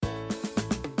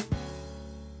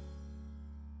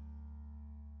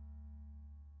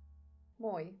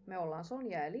Moi, me ollaan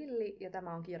Sonja ja Lilli ja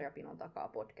tämä on Kirjapinon takaa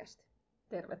podcast.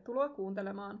 Tervetuloa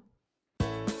kuuntelemaan.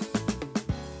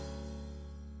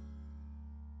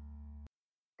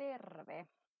 Terve!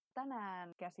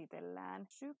 Tänään käsitellään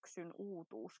syksyn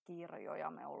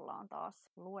uutuuskirjoja. Me ollaan taas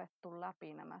luettu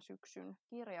läpi nämä syksyn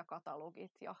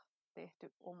kirjakatalogit ja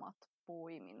tehty omat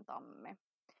poimintamme.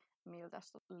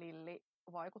 Miltäs Lilli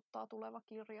vaikuttaa tuleva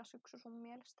kirjasyksy sun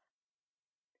mielestä?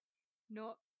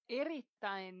 No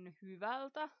erittäin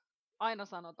hyvältä. Aina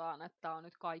sanotaan, että tämä on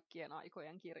nyt kaikkien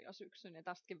aikojen kirjasyksy, ja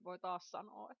tästäkin voi taas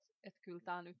sanoa, että kyllä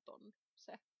tämä nyt on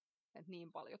se, että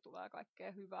niin paljon tulee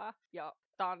kaikkea hyvää. Ja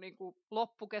tämä on niin kuin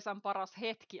loppukesän paras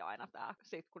hetki aina tämä,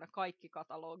 kun ne kaikki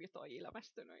katalogit on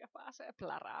ilmestynyt ja pääsee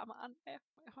pläräämään. Ja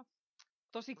ihan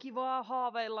tosi kivaa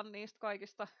haaveilla niistä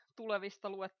kaikista tulevista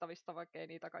luettavista, vaikka ei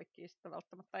niitä kaikkia sitten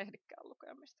välttämättä ehdikään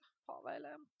lukea, mistä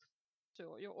haaveilee. Mutta se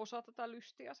on jo osa tätä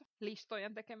lystiä, se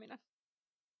listojen tekeminen.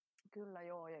 Kyllä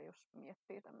joo, ja jos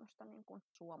miettii tämmöistä niin kuin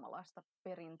suomalaista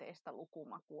perinteistä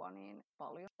lukumakua, niin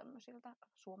paljon tämmöisiltä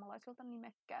suomalaisilta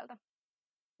nimekkäiltä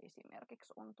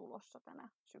esimerkiksi on tulossa tänä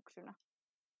syksynä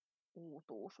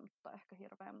uutuus, mutta ehkä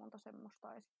hirveän monta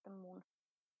semmoista ei sitten mun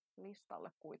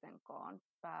listalle kuitenkaan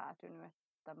päätynyt,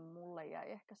 että mulle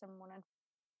jäi ehkä semmoinen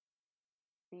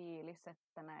fiilis,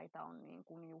 että näitä on niin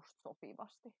kuin just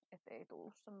sopivasti, että ei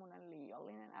tullut semmoinen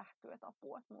liiallinen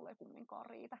ähkyetapu, että mulle ei kumminkaan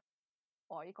riitä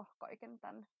aika kaiken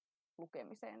tämän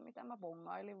lukemiseen, mitä mä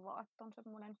bongailin, vaan että on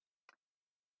semmoinen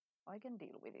I can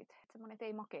deal with it, semmoinen, että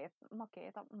ei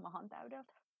makeeta mahan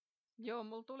täydeltä. Joo,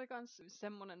 mulla tuli myös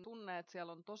semmoinen tunne, että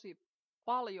siellä on tosi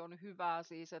paljon hyvää,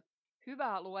 siis että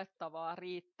hyvää luettavaa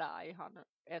riittää ihan,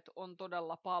 että on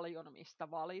todella paljon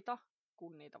mistä valita,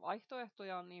 kun niitä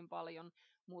vaihtoehtoja on niin paljon,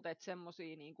 mutta että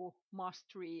semmosia niinku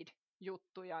must read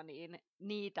juttuja, niin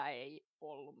niitä ei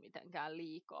ollut mitenkään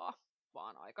liikaa,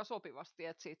 vaan aika sopivasti,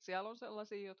 että sit siellä on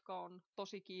sellaisia, jotka on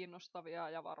tosi kiinnostavia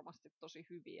ja varmasti tosi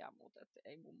hyviä, mutta et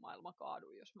ei mun maailma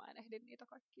kaadu, jos mä en ehdi niitä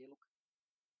kaikkia lukea.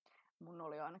 Mun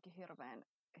oli ainakin hirveän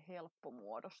helppo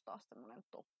muodostaa semmoinen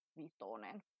top 5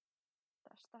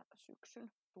 tästä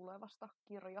syksyn tulevasta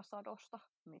kirjasadosta.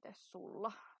 Mites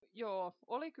sulla? Joo,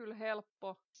 oli kyllä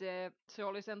helppo. Se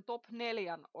oli sen top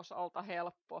 4 osalta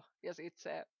helppo, ja sitten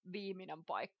se viimeinen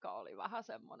paikka oli vähän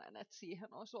semmoinen, että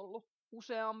siihen olisi ollut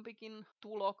useampikin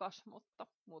tulokas, mutta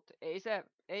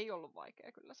ei ollut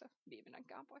vaikea kyllä se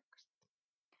viimeinenkään paikka.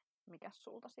 Mikäs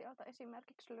sulta sieltä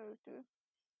esimerkiksi löytyy?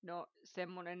 No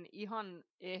semmoinen ihan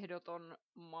ehdoton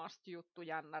must-juttu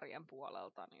jännärien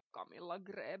puolelta, niin Camilla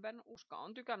Greben. Uska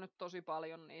on tykännyt tosi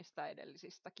paljon niistä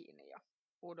edellisistäkin ja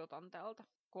odotan tältä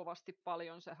kovasti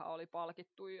paljon. Sehän oli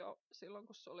palkittu jo silloin,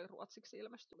 kun se oli ruotsiksi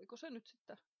ilmestynyt. Oliko se nyt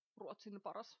sitten Ruotsin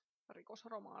paras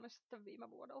rikosromaani sitten viime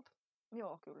vuodelta?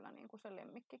 Joo, kyllä, niin kuin se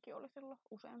lemmikkikin oli silloin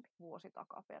useampi vuosi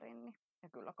takaperin. Niin, ja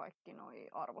kyllä kaikki nuo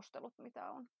arvostelut,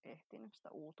 mitä on ehtinyt sitä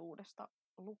uutuudesta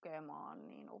lukemaan,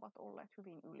 niin ovat olleet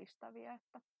hyvin ylistäviä,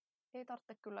 että ei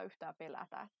tarvitse kyllä yhtään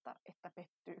pelätä, että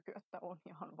pettyykö, että on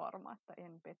ihan varma, että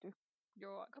en pety.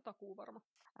 Joo, aika takuuvarma.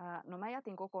 No mä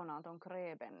jätin kokonaan ton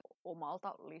Greben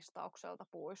omalta listaukselta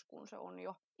pois, kun se on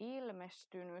jo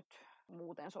ilmestynyt.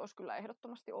 Muuten se olisi kyllä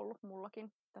ehdottomasti ollut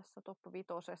mullakin tässä top 5,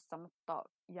 mutta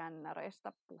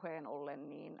jännäreistä puheen ollen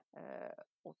niin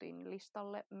otin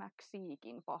listalle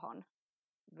McSeekin Pahan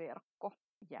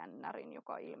verkkojännärin,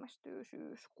 joka ilmestyy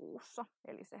syyskuussa.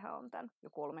 Eli sehän on tämän jo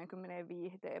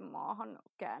 35 maahan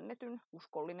käännetyn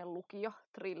Uskollinen lukija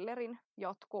thrillerin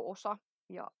jatko-osa.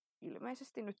 Ja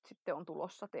ilmeisesti nyt sitten on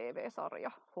tulossa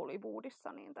TV-sarja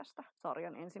Hollywoodissa niin tästä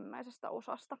sarjan ensimmäisestä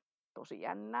osasta. Tosi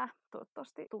jännää.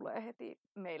 Toivottavasti tulee heti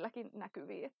meilläkin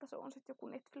näkyviin, että se on sitten joku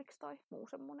Netflix tai muu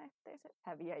semmoinen, ettei se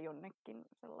häviä jonnekin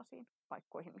sellaisiin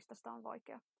paikkoihin, mistä sitä on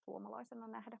vaikea suomalaisena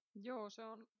nähdä. Joo, se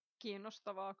on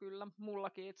kiinnostavaa kyllä.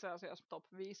 Mullakin itse asiassa top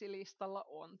 5 listalla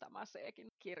on tämä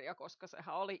sekin kirja, koska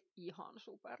sehän oli ihan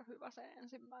superhyvä se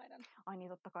ensimmäinen. Ai niin,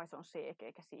 totta kai se on Seek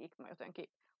eikä Siik. Mä jotenkin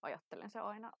ajattelen se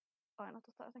aina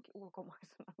jotenkin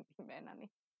ulkomaisena nimenä.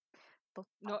 Niin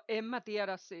totta. No en mä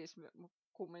tiedä siis,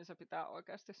 kummin se pitää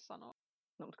oikeasti sanoa.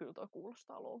 No mutta kyllä toi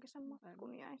kuulostaa loogisemmalta,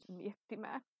 kun jäin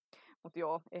miettimään. Mutta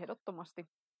joo, ehdottomasti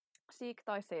Siik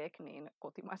tai Seek, niin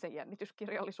kotimaisen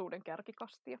jännityskirjallisuuden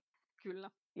kärkikastia.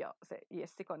 Kyllä. Ja se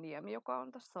Jessica Niemi, joka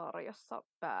on tässä sarjassa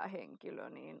päähenkilö,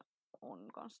 niin on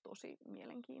myös tosi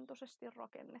mielenkiintoisesti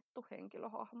rakennettu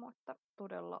henkilöhahmo, että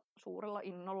todella suurella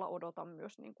innolla odotan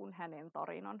myös niin kuin hänen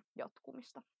tarinan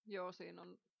jatkumista. Joo, siinä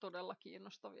on todella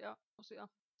kiinnostavia osia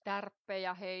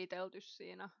tärppejä heitelty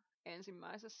siinä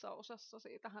ensimmäisessä osassa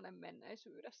siitä hänen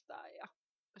menneisyydestään ja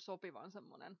sopivan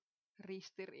semmoinen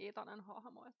ristiriitainen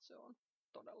hahmo, että se on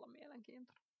todella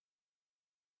mielenkiintoinen.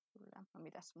 Kyllä. No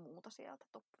mitäs muuta sieltä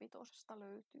top 5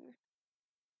 löytyy?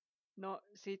 No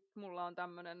sit mulla on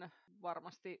tämmönen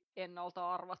varmasti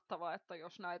ennalta arvattava, että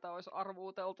jos näitä olisi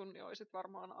arvuuteltu, niin olisit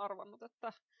varmaan arvannut,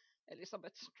 että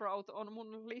Elizabeth Strout on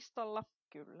mun listalla.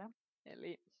 Kyllä.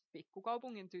 Eli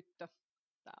Pikkukaupungin tyttö.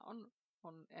 Tää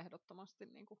on ehdottomasti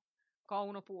niinku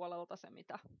kaunopuolelta se,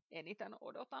 mitä eniten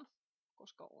odotan,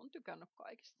 koska olen tykännyt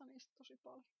kaikista niistä tosi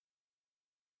paljon.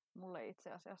 Mulle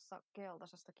itse asiassa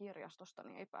keltaisesta kirjastosta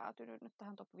niin ei päätynyt nyt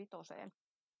tähän top 5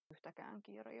 yhtäkään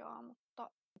kirjaa,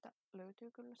 mutta sitä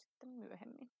löytyy kyllä sitten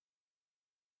myöhemmin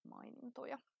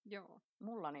mainintoja. Joo.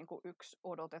 Mulla niin kuin yksi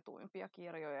odotetuimpia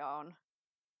kirjoja on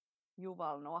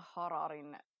Yuval Noah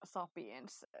Hararin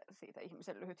Sapiens, siitä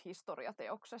ihmisen lyhyt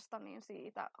historiateoksesta, niin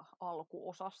siitä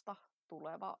alkuosasta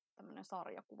tuleva tämmöinen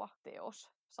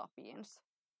sarjakuvateos Sapiens,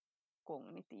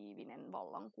 kognitiivinen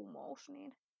vallankumous,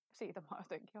 niin siitä mä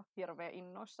jotenkin olen hirveän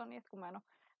innoissani, että kun mä en ole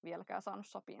vieläkään saanut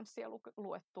Sapiensia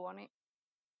luettua, niin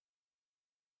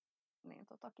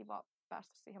kiva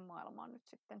päästä siihen maailmaan nyt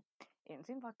sitten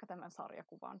ensin vaikka tämän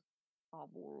sarjakuvan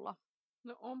avulla.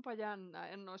 No onpa jännää,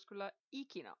 en olisi kyllä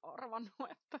ikinä arvannut,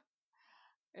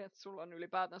 että sulla on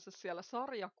ylipäätänsä siellä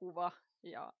sarjakuva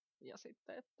ja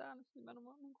sitten, että tämä nyt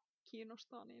nimenomaan niin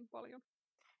kiinnostaa niin paljon.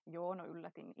 Joo, no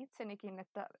yllätin itsenikin,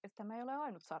 että tämä ei ole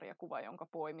ainut sarjakuva, jonka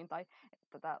poimin, tai että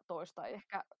tätä toista ei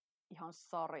ehkä ihan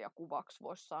sarjakuvaksi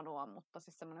voisi sanoa, mutta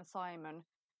siis semmoinen Simon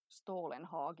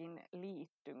Stålenhagin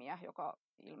Liittymiä, joka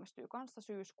ilmestyy kanssa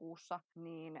syyskuussa,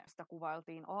 niin sitä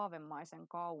kuvailtiin aavemaisen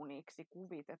kauniiksi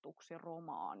kuvitetuksi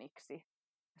romaaniksi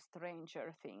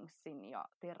Stranger Thingsin ja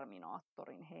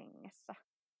Terminaattorin hengessä.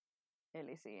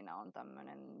 Eli siinä on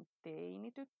tämmöinen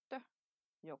teinityttö,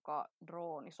 joka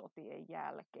droonisotien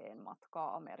jälkeen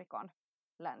matkaa Amerikan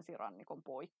länsirannikon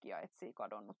poikki ja etsii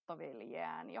kadonnutta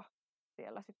veljeään. Ja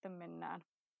siellä sitten mennään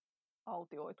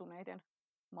autioituneiden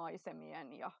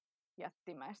maisemien ja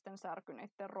jättimäisten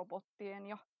särkyneiden robottien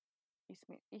ja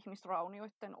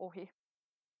ihmisraunioiden ohi.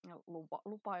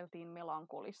 Lupailtiin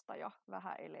melankolista ja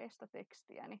vähäeleistä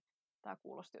tekstiä, niin tämä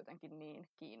kuulosti jotenkin niin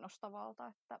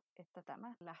kiinnostavalta, että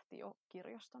tämä lähti jo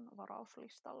kirjaston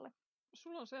varauslistalle.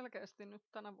 Sulla on selkeästi nyt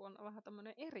tänä vuonna vähän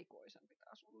tämmöinen erikoisempi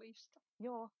tää sun lista.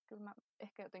 Joo, kyllä mä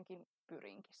ehkä jotenkin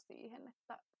pyrinkin siihen,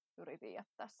 että yritin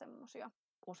jättää semmosia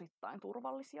osittain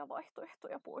turvallisia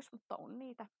vaihtoehtoja pois, mutta on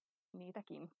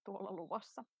niitäkin tuolla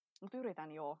luvassa. Mutta yritän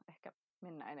ehkä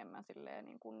mennä enemmän silleen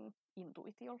niin kuin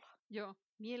intuitiolla. Joo,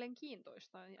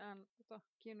 mielenkiintoista. Jään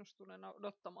kiinnostuneena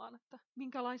odottamaan, että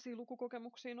minkälaisia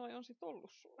lukukokemuksia noi on sitten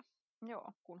ollut sulle.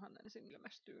 Joo. Kunhan ensin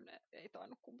ilmestyy, ne ei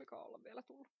tainnut kumpikaan olla vielä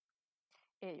tullut.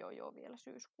 Ei ole jo vielä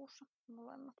syyskuussa.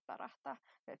 Molemmat pärähtää.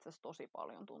 Ja itse asiassa tosi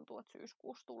paljon tuntuu, että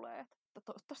syyskuussa tulee. Että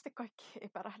toivottavasti kaikki ei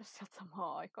pärähdä sieltä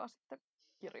samaan aikaan sitten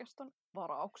kirjaston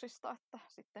varauksista. Että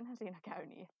sittenhän siinä käy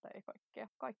niin, että ei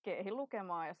kaikkea ei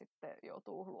lukemaan ja sitten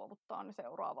joutuu luovuttaa ne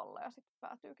seuraavalle ja sitten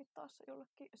päätyykin taas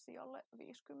jollekin sijalle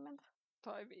 50.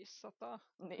 Tai 500.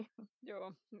 Niin.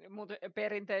 Joo, mutta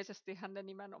perinteisesti ne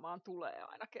nimenomaan tulee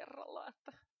aina kerralla,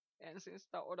 että ensin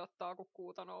sitä odottaa, kun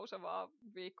kuuta nousevaa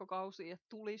viikkokausia, että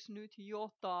tulisi nyt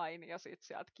jotain, ja sitten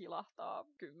sieltä kilahtaa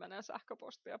 10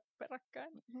 sähköpostia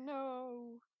peräkkäin. No.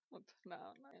 Mutta nämä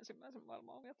on ensimmäisen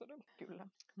maailmanomia todella. Kyllä.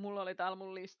 Mulla oli täällä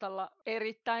mun listalla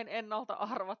erittäin ennalta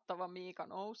arvattava Miika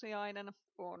Nousiainen.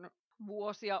 On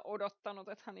vuosia odottanut,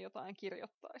 että hän jotain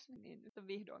kirjoittaisi, niin nyt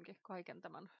vihdoinkin kaiken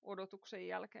tämän odotuksen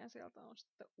jälkeen sieltä on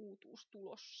sitten uutuus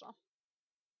tulossa.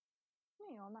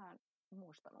 Niin joo, mä en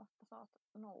muistanut, että sä oot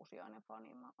Nousiainen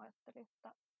fani. Mä ajattelin,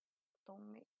 että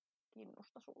Tommi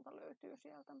Kinnusta sulta löytyy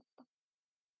sieltä, mutta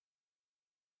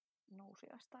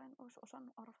Nousiaista en olisi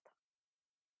osannut arvata.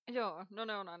 Joo, no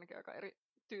ne on ainakin aika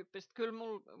erityyppiset. Kyllä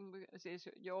siis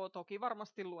joo, toki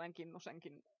varmasti luen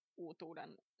Kinnusenkin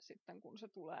uutuuden sitten, kun se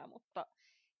tulee, mutta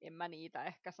en mä niitä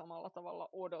ehkä samalla tavalla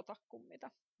odota kuin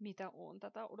mitä on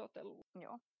tätä odotellut.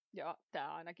 Joo. Ja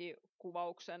tämä ainakin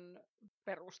kuvauksen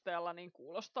perusteella niin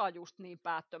kuulostaa just niin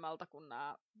päättömältä kuin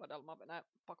nämä Vadelmavene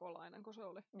pakolainen, kun se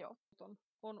oli. Joo.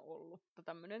 On ollut.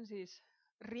 Tämmöinen siis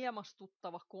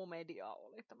riemastuttava komedia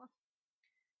oli tämä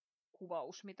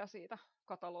kuvaus, mitä siitä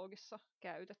katalogissa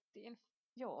käytettiin.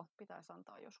 Joo, pitäisi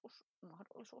antaa joskus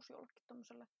mahdollisuus jollekin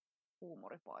tämmöiselle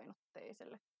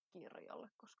huumoripainotteiselle kirjalle,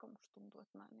 koska musta tuntuu,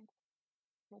 että mä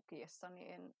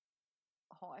lukiessani en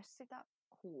hae sitä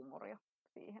huumoria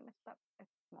siihen, että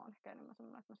mä oon ehkä enemmän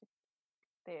semmoinen, että mä sit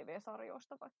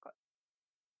TV-sarjoista vaikka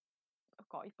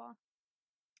kaipaan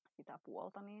sitä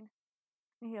puolta, niin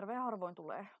hirveän harvoin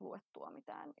tulee luettua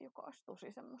mitään, joka olisi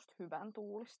tosi semmoista hyvän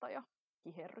tuulista ja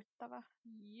kiherryttävää.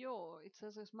 Joo, itse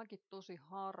asiassa mäkin tosi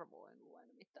harvoin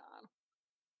luen mitään,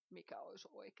 mikä olisi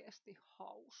oikeasti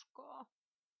hauskaa.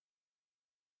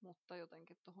 Mutta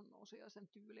jotenkin tuohon Nousiaisen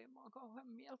tyyliin mä oon kauhean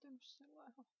mieltynyt sillä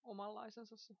ihan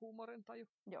omanlaisensa se huumorintaju.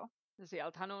 Joo. Ja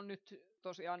sieltähän on nyt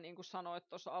tosiaan, niin kuin sanoit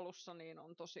tuossa alussa, niin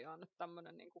on tosiaan nyt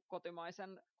tämmöinen niin kuin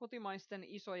kotimaisten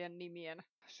isojen nimien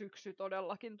syksy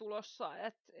todellakin tulossa.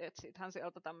 Et sittenhän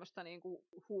sieltä tämmöistä niin kuin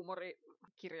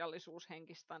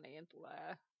huumorikirjallisuushenkistä niin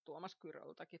tulee, Tuomas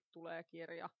Kyröltäkin tulee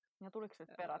kirja. Ja tuliko nyt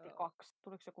peräti 2?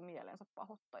 Tuliko joku mielensä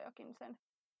pahoittajakin sen?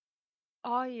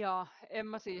 Ai jaa, en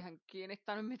mä siihen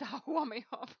kiinnittänyt mitään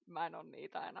huomioon. Mä en ole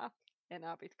niitä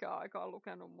enää pitkään aikaa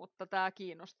lukenut, mutta tämä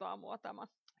kiinnostaa mua, tämä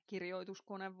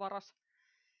kirjoituskone varas.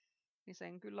 Niin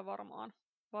sen kyllä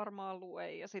varmaan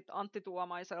luen. Ja sitten Antti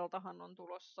Tuomaiseltahan on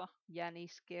tulossa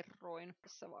Jäniskerroin,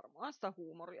 missä varmaan sitä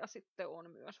huumoria sitten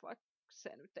on myös, vaikka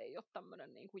se nyt ei ole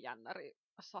tämmöinen niin kuin jännäri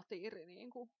satiiri, niin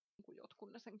kuin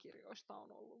jotkut ne sen kirjoista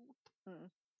on ollut, mutta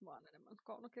vaan enemmän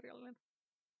kaunokirjallinen.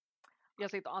 Ja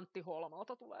sitten Antti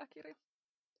Holmalta tulee kirja.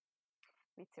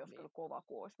 Vitsi, olisi kyllä kova,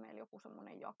 kun olisi meillä joku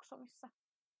semmoinen jakso, missä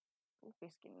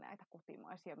lukiskin näitä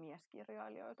kotimaisia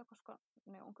mieskirjailijoita, koska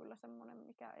ne on kyllä semmoinen,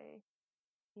 mikä ei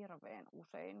hirveän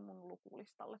usein mun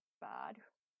lukulistalle päädy.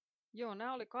 Joo,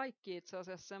 nämä oli kaikki itse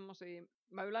asiassa semmosia.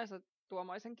 Mä yleensä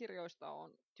Tuomaisen kirjoista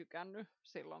on tykännyt.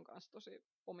 Silloin kanssa tosi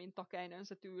omintakeinen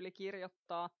se tyyli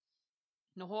kirjoittaa.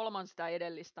 No Holman sitä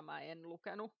edellistä mä en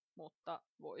lukenut, mutta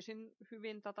voisin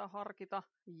hyvin tätä harkita.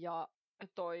 Ja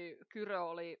toi Kyrö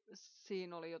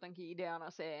siinä oli jotenkin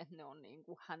ideana se, että ne on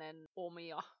niinku hänen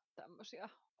omia tämmöisiä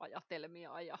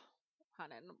ajatelmia ja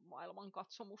hänen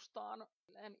maailmankatsomustaan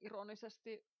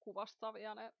ironisesti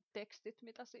kuvastavia ne tekstit,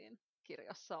 mitä siinä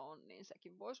kirjassa on, niin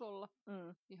sekin voisi olla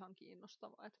ihan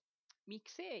kiinnostavaa.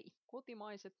 Miksei?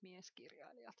 Kotimaiset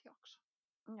mieskirjailijat jakso.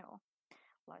 Joo,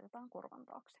 laitetaan korvan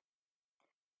taakse.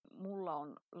 Mulla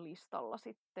on listalla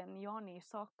sitten Jani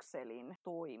Sakselin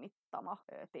toimittama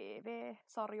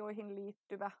TV-sarjoihin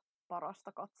liittyvä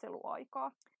Parasta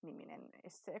katseluaikaa -niminen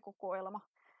esseekokoelma.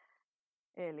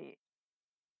 Eli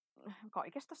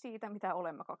kaikesta siitä, mitä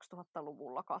olemme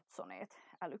 2000-luvulla katsoneet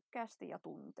älykkäästi ja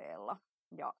tunteella.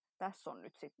 Ja tässä on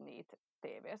nyt sitten niitä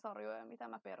TV-sarjoja, mitä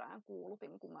mä perään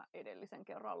kuulutin, kun mä edellisen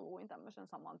kerran luin tämmöisen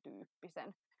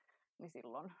samantyyppisen, niin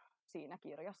silloin siinä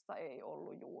kirjassa ei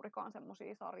ollut juurikaan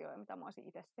semmoisia sarjoja, mitä mä olisin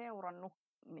itse seurannut.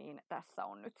 Niin tässä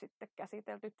on nyt sitten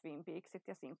käsitelty Twin Peaksit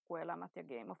ja Sinkkuelämät ja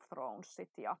Game of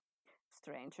Thronesit ja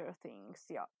Stranger Things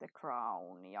ja The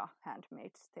Crown ja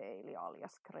Handmaid's Tale ja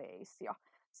alias Grace ja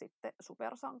sitten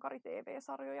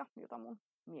supersankari-TV-sarjoja, jota mun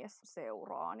mies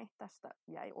seuraa, niin tästä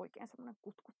jäi oikein semmoinen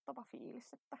kutkuttava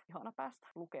fiilis, että ihana päästä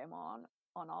lukemaan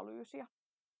analyysiä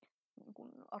niin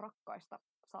kuin rakkaista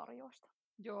sarjoista.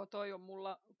 Joo, toi on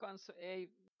mulla kanssa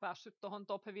ei päässyt tuohon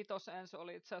top 5. Se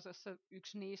oli itse asiassa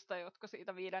yksi niistä, jotka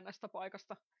siitä 5.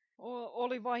 paikasta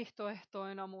oli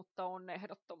vaihtoehtoina, mutta on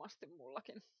ehdottomasti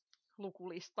mullakin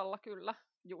lukulistalla kyllä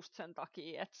just sen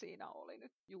takia, että siinä oli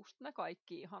nyt just ne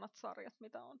kaikki ihanat sarjat,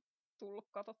 mitä on tullut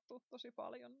katsottua tosi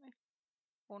paljon, niin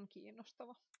on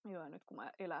kiinnostava. Joo, ja nyt kun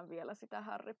mä elän vielä sitä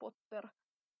Harry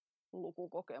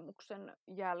Potter-lukukokemuksen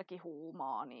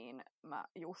jälkihuumaa, niin mä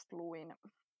just luin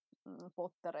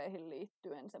Pottereihin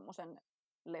liittyen semmoisen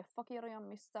leffakirjan,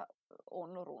 missä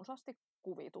on runsaasti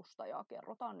kuvitusta ja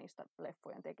kerrotaan niistä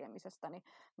leffojen tekemisestä, niin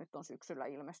nyt on syksyllä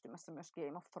ilmestymässä myös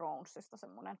Game of Thronesista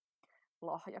semmoinen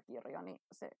lahjakirja, niin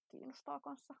se kiinnostaa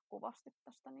kanssa kovasti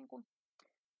tästä niin kuin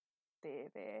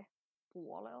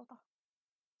TV-puolelta.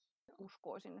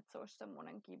 Uskoisin, että se olisi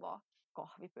semmoinen kiva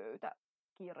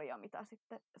kahvipöytäkirja, mitä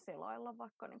sitten selailla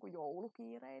vaikka niin kuin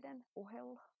joulukiireiden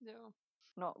ohella. Joo.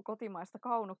 No, kotimaista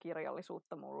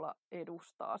kaunokirjallisuutta mulla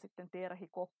edustaa sitten Terhi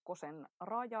Kokkosen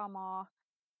Rajamaa.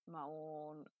 Mä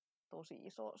oon tosi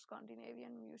iso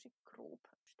Scandinavian Music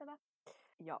Group-ystävä.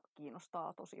 Ja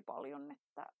kiinnostaa tosi paljon,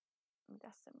 että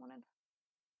mitä semmoinen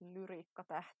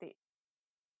lyriikkatähti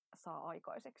saa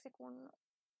aikaiseksi, kun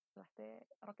lähtee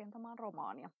rakentamaan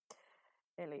romaania.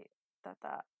 Eli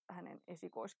tätä hänen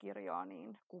esikoiskirjaa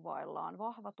niin kuvaillaan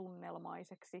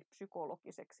vahvatunnelmaiseksi,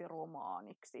 psykologiseksi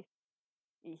romaaniksi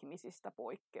ihmisistä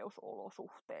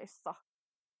poikkeusolosuhteissa.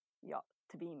 Ja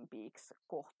Twin Peaks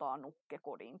kohtaa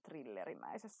nukkekodin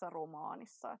thrillerimäisessä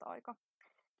romaanissa. Että aika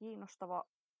kiinnostava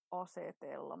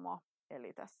asetelma.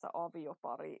 Eli tässä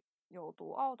aviopari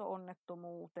joutuu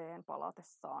auto-onnettomuuteen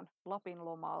palatessaan Lapin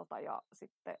lomalta ja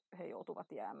sitten he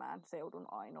joutuvat jäämään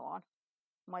seudun ainoaan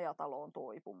majataloon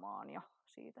toipumaan ja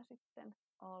siitä sitten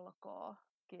alkaa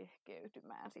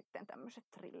kehkeytymään sitten tämmöiset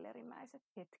thrillerimäiset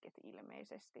hetket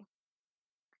ilmeisesti.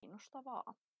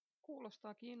 Kiinnostavaa.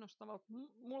 Kuulostaa kiinnostavalta.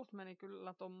 Multa meni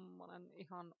kyllä tommonen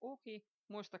ihan ohi.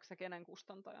 Muistaaksä kenen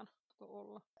kustantajan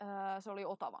olla? Se oli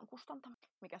Otavan kustantama.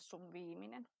 Mikäs sun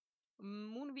viimeinen?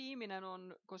 Mun viimeinen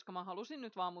on, koska mä halusin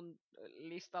nyt vaan mun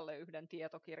listalle yhden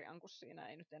tietokirjan, kun siinä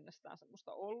ei nyt ennestään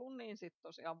semmoista ollut, niin sitten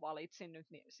tosiaan valitsin nyt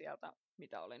sieltä,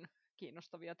 mitä olin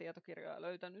kiinnostavia tietokirjoja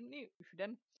löytänyt, niin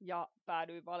yhden. Ja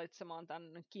päädyin valitsemaan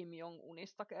tämän Kim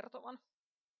Jong-unista kertovan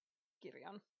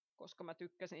kirjan, koska mä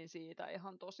tykkäsin siitä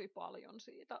ihan tosi paljon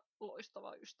siitä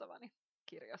Loistava ystäväni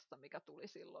kirjasta, mikä tuli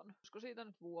silloin, koska siitä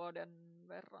nyt vuoden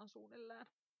verran suunnilleen.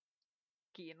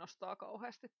 Kiinnostaa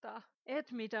kauheasti tämä,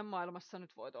 että miten maailmassa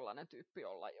nyt voi tollainen tyyppi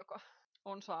olla, joka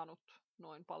on saanut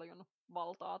noin paljon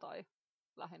valtaa tai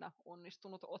lähinnä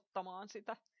onnistunut ottamaan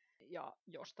sitä, ja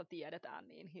josta tiedetään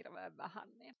niin hirveän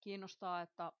vähän. Niin kiinnostaa,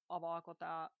 että avaako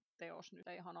tämä teos nyt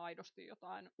ihan aidosti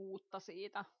jotain uutta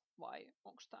siitä, vai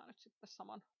onko tämä nyt sitten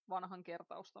saman vanhan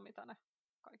kertausta, mitä ne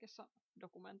kaikissa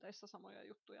dokumenteissa samoja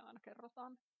juttuja aina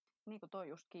kerrotaan. Niin kuin toi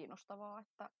just kiinnostavaa,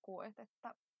 että koet,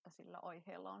 että sillä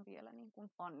aiheella on vielä niin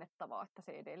kuin annettavaa, että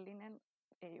se edellinen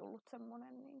ei ollut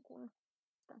semmoinen, niin kuin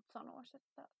sitä nyt sanoisi,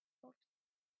 että olisi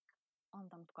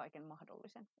antanut kaiken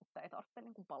mahdollisen, että ei tarvitse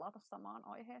niin kuin palata samaan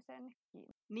aiheeseen.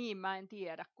 Niin, mä en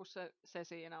tiedä, kun se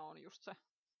siinä on just se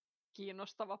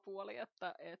kiinnostava puoli,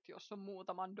 että jos on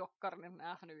muutaman dokkarin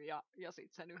nähnyt ja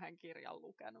sitten sen yhden kirjan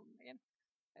lukenut, niin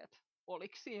että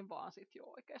oliko siinä vaan sitten jo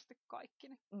oikeasti kaikki,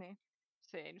 niin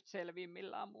se ei nyt selviä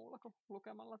millään muulla kuin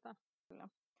lukemalla tämän. Kyllä.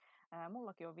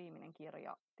 Mullakin on viimeinen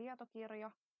kirja,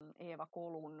 tietokirja, Eeva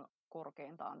Kolun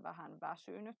Korkeintaan vähän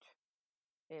väsynyt,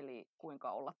 eli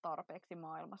kuinka olla tarpeeksi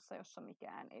maailmassa, jossa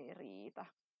mikään ei riitä.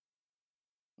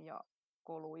 Ja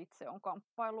Kolu itse on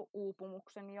kamppaillut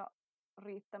uupumuksen ja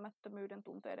riittämättömyyden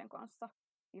tunteiden kanssa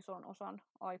ison osan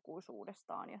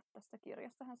aikuisuudestaan. Ja tässä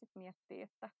kirjassa hän sitten miettii,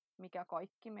 että mikä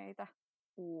kaikki meitä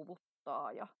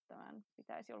uuvuttaa. Ja tämän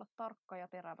pitäisi olla tarkka ja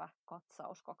terävä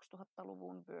katsaus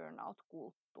 2000-luvun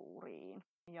burnout-kulttuuriin.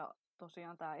 Ja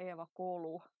tosiaan tämä Eeva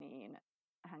Kolu, niin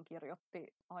hän kirjoitti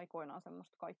aikoinaan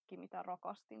semmoista Kaikki mitä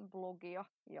rakastin blogia.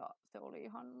 Ja se oli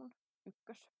ihan mun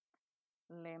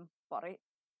ykköslemppari.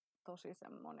 Tosi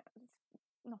semmoinen,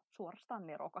 suorastaan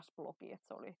nerokas blogi, että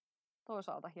se oli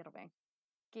toisaalta hirveän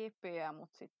kepeä,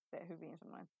 mutta sitten hyvin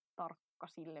semmoinen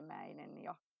tarkkasilmäinen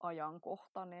ja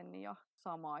ajankohtainen ja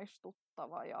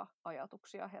samaistuttava ja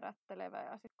ajatuksia herättelevä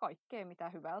ja sitten kaikkea mitä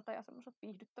hyvältä ja semmoiselta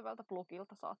viihdyttävältä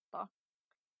blogilta saattaa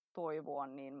toivoa,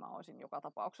 niin mä olisin joka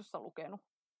tapauksessa lukenut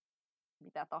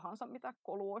mitä tahansa, mitä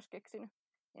Kolu olisi keksinyt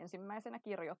ensimmäisenä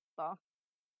kirjoittaa.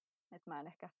 Et mä en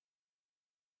ehkä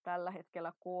tällä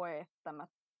hetkellä koe, että mä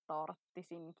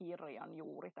tarttisin kirjan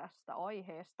juuri tästä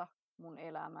aiheesta mun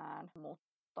elämään,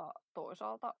 mutta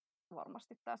toisaalta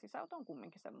varmasti tämä sisältö on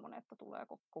kumminkin semmoinen, että tulee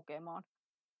kokemaan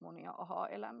monia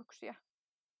aha-elämyksiä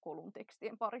Kolun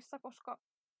tekstien parissa, koska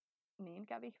niin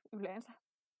kävi yleensä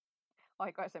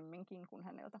aikaisemminkin, kun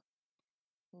häneltä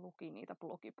luki niitä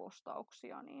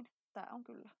blogipostauksia, niin tämä on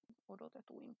kyllä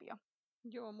odotetuimpia.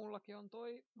 Joo, mullakin on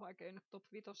toi, vaikka ei nyt top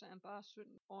 5 päässyt,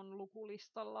 on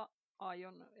lukulistalla.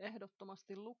 Aion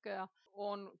ehdottomasti lukea.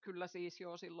 On kyllä siis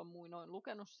jo silloin muinoin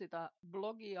lukenut sitä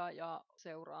blogia ja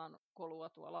seuraan Kolua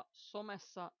tuolla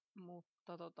somessa,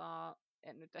 mutta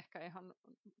en nyt ehkä ihan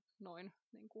noin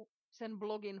niin kuin sen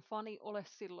blogin fani ole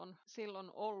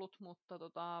silloin ollut, mutta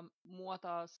mua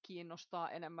taas kiinnostaa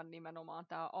enemmän nimenomaan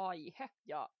tämä aihe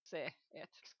ja se,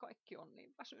 että kaikki on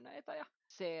niin väsyneitä ja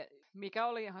se, mikä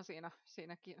oli ihan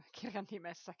siinä kirjan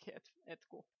nimessäkin, että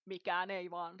kun mikään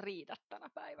ei vaan riitä tänä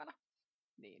päivänä,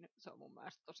 niin se on mun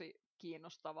mielestä tosi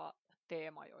kiinnostava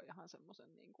teema jo ihan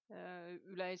semmoisen niin kuin,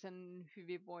 yleisen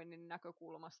hyvinvoinnin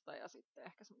näkökulmasta ja sitten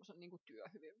ehkä semmoisen niin kuin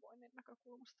työhyvinvoinnin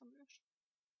näkökulmasta myös.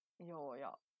 Joo,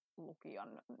 ja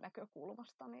lukijan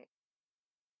näkökulmasta niin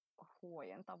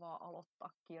huojentavaa aloittaa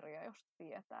kirja, jos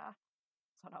tietää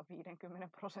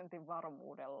 150%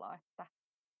 varmuudella,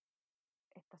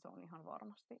 että se on ihan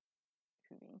varmasti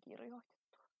hyvin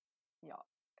kirjoitettu. Ja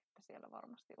että siellä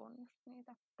varmasti on just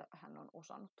niitä, että hän on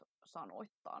osannut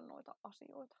sanoittaa noita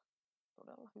asioita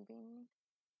todella hyvin. Niin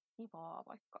kivaa,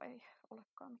 vaikka ei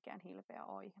olekaan mikään hilpeä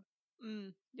aihe.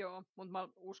 Joo, mutta mä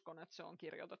uskon, että se on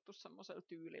kirjoitettu semmoisella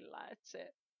tyylillä, että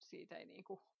siitä ei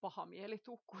niinku paha mieli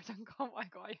tule kuitenkaan,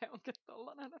 vaikka aihe onkin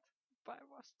tollainen, että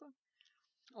päinvastoin.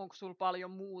 Onko sulla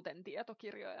paljon muuten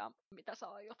tietokirjoja, mitä sä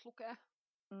aiot lukea?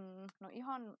 No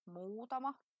ihan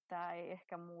muutama. Tää ei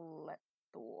ehkä mulle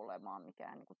tule olemaan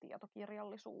mikään niin kuin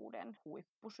tietokirjallisuuden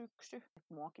huippusyksy.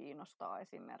 Mua kiinnostaa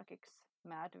esimerkiksi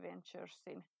Mad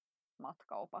Venturesin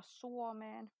Matkaopas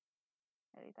Suomeen.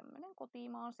 Eli tämmöinen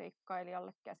kotimaan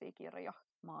seikkailijalle käsikirja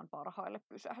maan parhaille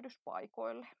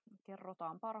pysähdyspaikoille.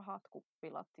 Kerrotaan parhaat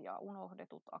kuppilat ja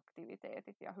unohdetut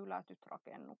aktiviteetit ja hylätyt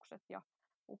rakennukset ja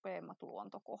upeimmat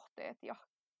luontokohteet ja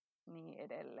niin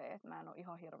edelleen. Et mä en ole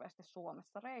ihan hirveästi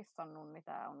Suomessa reissannut, niin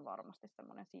tää on varmasti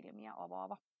semmoinen silmiä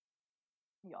avaava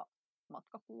ja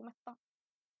matkakuumetta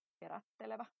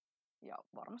herättelevä. Ja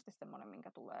varmasti semmoinen,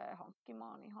 minkä tulee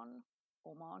hankkimaan ihan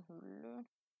omaan hyllyyn.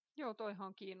 Joo, toihan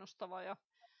on kiinnostava ja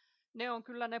ne on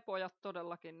kyllä ne pojat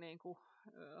todellakin niinku,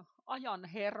 ajan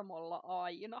hermolla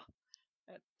aina.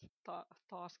 Et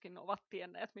taaskin ovat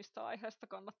tienneet, mistä aiheesta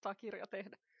kannattaa kirja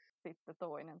tehdä. Sitten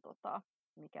toinen,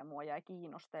 mikä mua jäi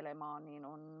kiinnostelemaan, niin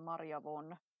on Marja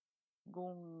von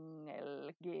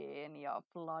Gungelgeen ja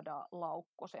Vlada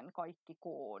Laukkosen Kaikki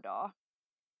koodaa.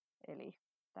 Eli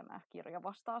tämä kirja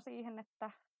vastaa siihen,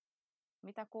 että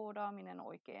mitä koodaaminen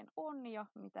oikein on ja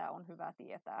mitä on hyvä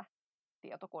tietää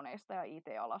tietokoneista ja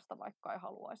IT-alasta, vaikka ei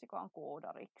haluaisikaan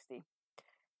koodariksi.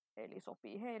 Eli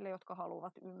sopii heille, jotka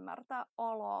haluavat ymmärtää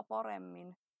alaa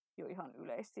paremmin jo ihan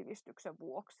yleissivistyksen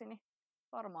vuoksi, niin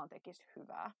varmaan tekisi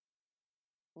hyvää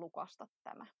lukasta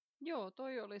tämä. Joo,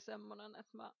 toi oli semmoinen,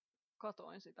 että mä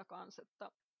katoin sitä kanssa,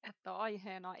 että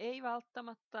aiheena ei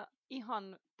välttämättä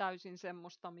ihan täysin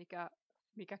semmoista,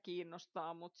 mikä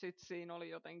kiinnostaa, mutta sitten siinä oli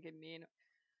jotenkin niin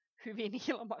hyvin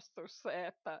ilmastu se,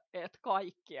 että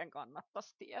kaikkien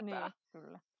kannattaisi tietää, Niin,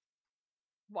 kyllä.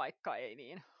 vaikka ei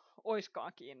niin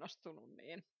oiskaan kiinnostunut,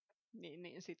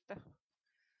 niin sitten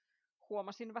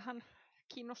huomasin vähän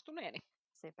kiinnostuneeni.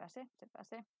 Sepä se.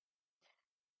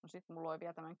 No sitten mulla oli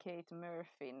vielä tämän Kate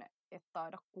Murphyn Et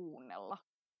taida kuunnella.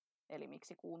 Eli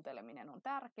miksi kuunteleminen on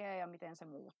tärkeää ja miten se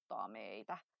muuttaa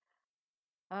meitä.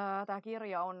 Tämä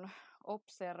kirja on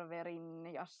Observerin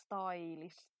ja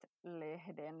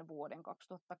Stylist-lehden vuoden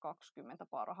 2020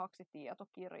 parhaaksi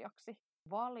tietokirjaksi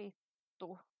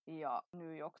valittu. Ja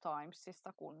New York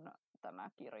Timesissa, kun tämä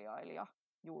kirjailija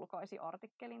julkaisi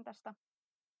artikkelin tästä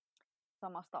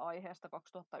samasta aiheesta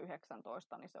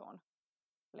 2019, niin se on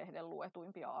lehden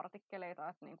luetuimpia artikkeleita.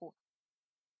 Että niinku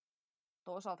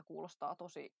toisaalta kuulostaa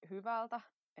tosi hyvältä,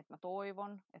 että mä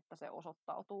toivon, että se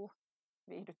osoittautuu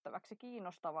viihdyttäväksi,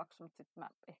 kiinnostavaksi, mutta sitten mä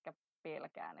ehkä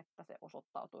pelkään, että se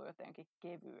osoittautuu jotenkin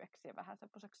kevyeksi ja vähän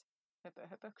semmoiseksi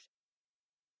höpöhöpöksi.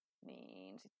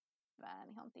 Niin sit mä en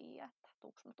ihan tiedä, että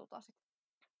tuuks mä sit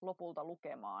lopulta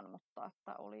lukemaan, mutta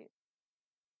että oli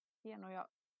hienoja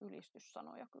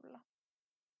ylistyssanoja kyllä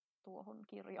tuohon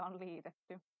kirjaan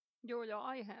liitetty. Joo, ja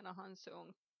aiheenahan se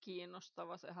on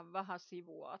kiinnostava. Sehän vähän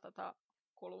sivuaa tätä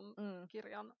Kolun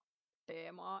kirjan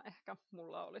teemaa. Ehkä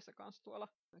mulla oli se kans tuolla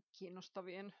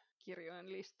kiinnostavien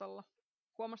kirjojen listalla.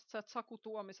 Huomasit sä, että Saku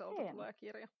Tuomiselta tulee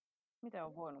kirja? Miten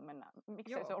on voinut mennä?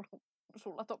 Miksei se ollut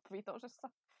sulla top 5?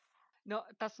 No,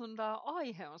 tässä on tämä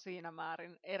aihe on siinä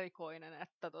määrin erikoinen,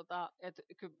 että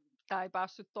tämä ei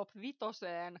päässyt top 5,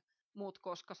 mutta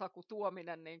koska Saku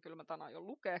Tuominen, niin kyllä mä tämän aion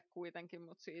lukea kuitenkin,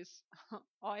 mutta siis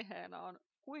aiheena on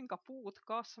kuinka puut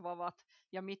kasvavat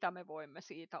ja mitä me voimme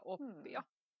siitä oppia.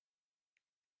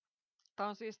 Tämä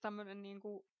on siis tämmöinen, niin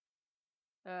kuin,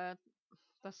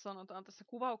 tässä sanotaan tässä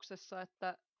kuvauksessa,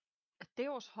 että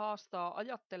teos haastaa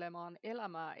ajattelemaan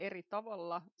elämää eri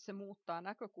tavalla. Se muuttaa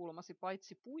näkökulmasi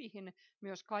paitsi puihin,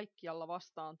 myös kaikkialla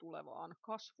vastaan tulevaan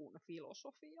kasvun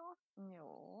filosofiaan.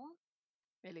 Joo.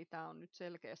 Eli tämä on nyt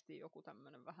selkeästi joku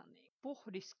tämmöinen vähän niin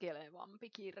pohdiskelevampi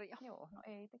kirja. Joo, no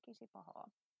ei tekisi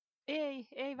pahaa.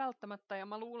 Ei välttämättä, ja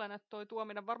mä luulen, että toi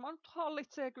Tuominen varmaan nyt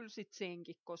hallitsee kyllä sit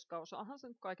senkin, koska osaahan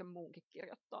sen kaiken muunkin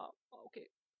kirjoittaa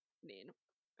auki niin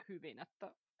hyvin,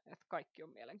 että kaikki on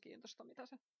mielenkiintoista, mitä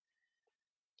se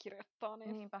kirjoittaa.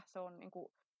 Niinpä, se on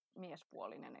niinku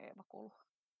miespuolinen Eeva Kolu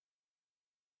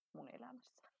mun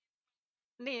elämässä.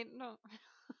 Niin, no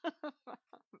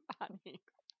vähän niin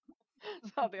kuin.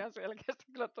 Sä oot ihan selkeästi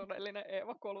kyllä todellinen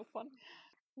Eeva Kolu-fani.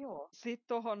 Joo.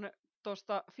 Sitten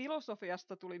tuosta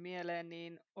filosofiasta tuli mieleen,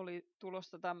 niin oli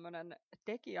tulossa tämmöinen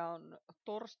tekijä on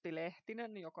Torsti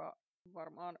Lehtinen, joka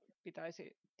varmaan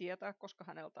pitäisi tietää, koska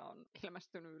häneltä on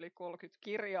ilmestynyt yli 30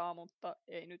 kirjaa, mutta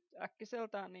ei nyt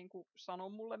äkkiseltään niin kuin sano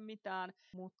mulle mitään.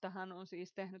 Mutta hän on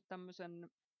siis tehnyt tämmöisen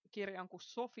kirjan kuin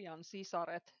Sofian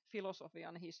sisaret,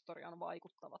 filosofian historian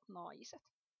vaikuttavat naiset.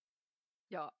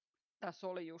 Ja tässä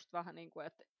oli just vähän niin kuin,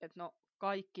 että no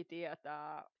kaikki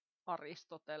tietää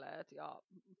Aristoteleet ja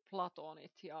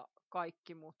Platonit ja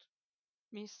kaikki, mutta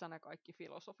missä ne kaikki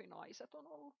filosofinaiset on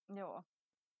ollut? Joo.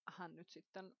 Hän nyt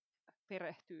sitten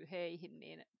perehtyy heihin,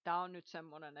 niin tämä on nyt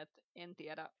semmoinen, että en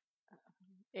tiedä,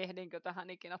 ehdinkö tähän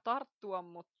ikinä tarttua,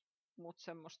 mutta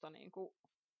semmoista niin kuin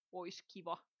olisi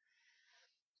kiva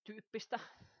tyyppistä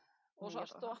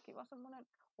osastoa. Niin, kiva semmoinen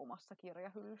omassa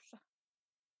kirjahyllyssä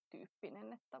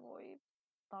tyyppinen, että voi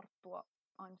tarttua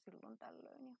aina silloin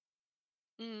tällöin ja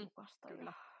lukasta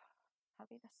ja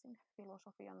hävitä sinne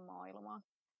filosofian maailmaan.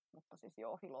 Mutta siis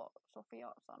joo,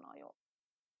 filosofia-sana jo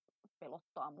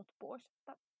pelottaa mut pois.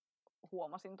 Että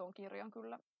huomasin ton kirjan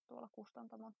kyllä tuolla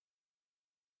kustantamon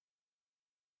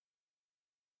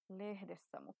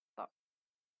lehdessä, mutta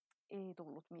ei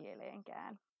tullut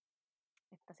mieleenkään,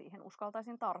 että siihen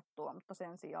uskaltaisin tarttua, mutta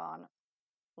sen sijaan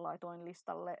laitoin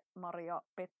listalle Maria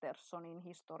Petterssonin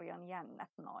historian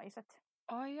jännät naiset.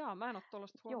 Ai jaa, mä en ole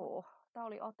tuollaista huomannut. Joo, tää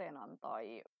oli Atenan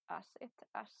tai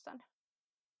S:n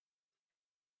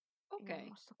Okei.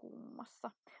 jommassa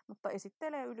kummassa. Mutta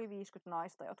esittelee yli 50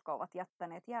 naista, jotka ovat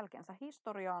jättäneet jälkensä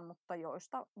historiaan, mutta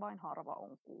joista vain harva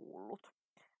on kuullut.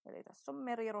 Eli tässä on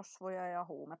merirosvoja ja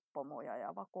huumepomoja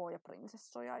ja vakoja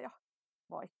prinsessoja ja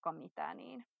vaikka mitä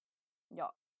niin.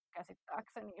 Ja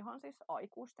käsittääkseni ihan siis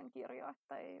aikuisten kirja,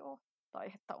 että ei ole,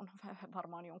 tai että on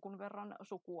varmaan jonkun verran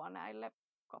sukua näille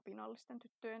kapinallisten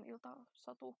tyttöjen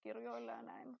iltasatukirjoille ja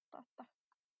näin, mutta että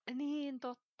Niin,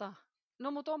 totta.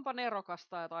 No mut onpa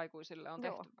nerokasta, että aikuisille on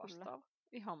joo, tehty kyllä. vastaava.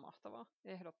 Ihan mahtavaa.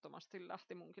 Ehdottomasti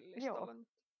lähti munkin Joo. listalle.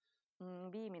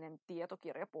 Viimeinen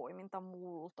tietokirjapoiminta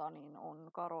multa niin on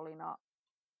Karolina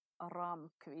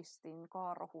Ramqvistin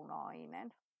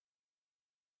Karhunainen.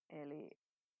 Eli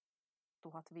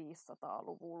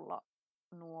 1500-luvulla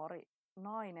nuori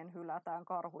nainen hylätään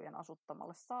karhujen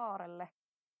asuttamalle saarelle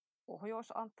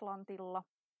Pohjois-Atlantilla.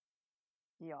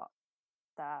 Ja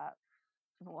tämä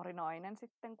nuori nainen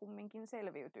sitten kumminkin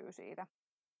selviytyy siitä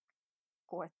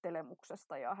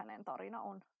koettelemuksesta ja hänen tarina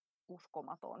on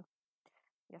uskomaton.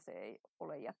 Ja se ei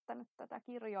ole jättänyt tätä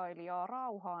kirjailijaa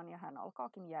rauhaan ja hän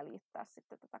alkaakin jäljittää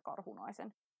sitten tätä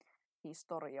Karhunaisen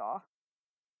historiaa.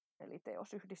 Eli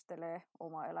teos yhdistelee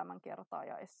oma elämänkertaa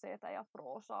ja esseetä ja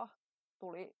proosaa.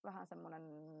 Tuli vähän semmoinen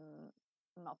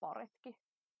naparetki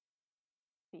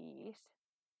fiilis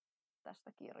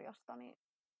tästä kirjasta, niin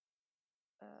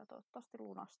toivottavasti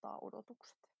lunastaa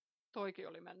odotukset. Toikin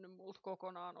oli mennyt multa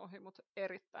kokonaan ohi, mutta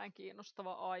erittäin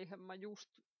kiinnostava aihe. Mä just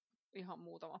ihan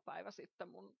muutama päivä sitten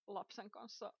mun lapsen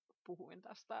kanssa puhuin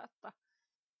tästä,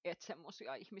 että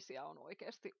semmoisia ihmisiä on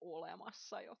oikeasti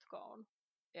olemassa, jotka on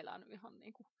elänyt ihan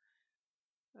niinku,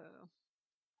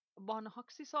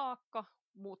 vanhaksi saakka,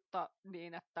 mutta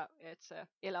niin, että se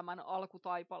elämän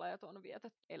alkutaipaleet on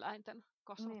vietetty eläinten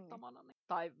kasvattamana. Niin.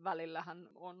 Tai välillähän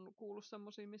on kuullut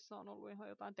semmoisia, missä on ollut ihan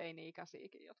jotain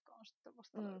teini-ikäisiäkin, jotka on sitten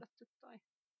vasta löydetty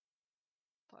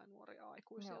tai nuoria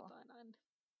aikuisia. Joo. Tai näin.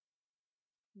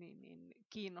 Niin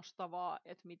kiinnostavaa,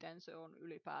 että miten se on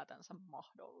ylipäätänsä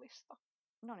mahdollista.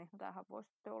 No niin, tämähän voisi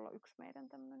sitten olla yksi meidän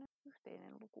tämmöinen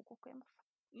yhteinen lukukokemus.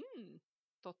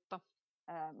 Totta.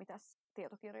 Mitäs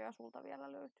tietokirjoja sulta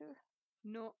vielä löytyy?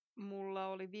 No, mulla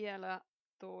oli vielä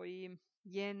toi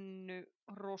Jenny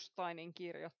Rostainin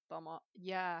kirjoittama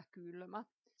Jääkylmä.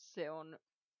 Se on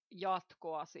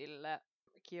jatkoa sille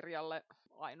kirjalle,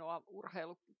 ainoa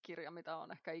urheilukirja, mitä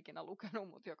olen ehkä ikinä lukenut,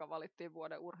 mutta joka valittiin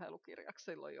vuoden urheilukirjaksi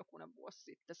silloin jokunen vuosi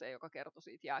sitten. Se, joka kertoi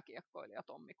siitä jääkiekkoilija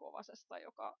Tommi Kovasesta,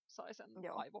 joka sai sen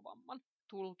aivovamman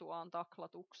tultuaan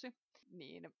taklatuksi.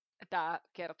 Niin tämä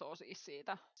kertoo siis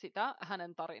sitä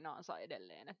hänen tarinaansa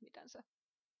edelleen, että miten se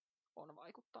on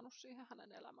vaikuttanut siihen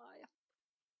hänen elämään. Ja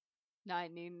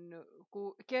näin, niin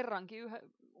kun kerrankin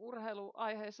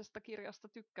urheiluaiheisesta kirjasta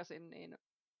tykkäsin,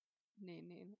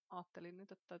 niin ajattelin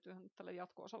nyt, että täytyyhän tälle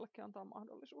jatko-osallekin antaa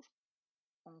mahdollisuus.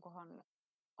 Onkohan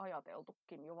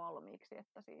ajateltukin jo valmiiksi,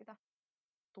 että siitä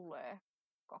tulee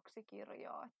 2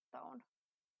 kirjaa, että on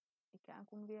ikään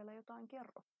kuin vielä jotain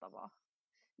kerrottavaa?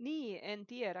 Niin, en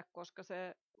tiedä, koska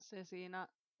se siinä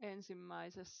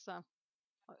ensimmäisessä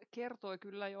kertoi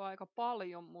kyllä jo aika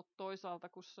paljon, mutta toisaalta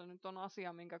kun se nyt on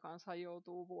asia, minkä kanssa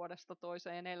joutuu vuodesta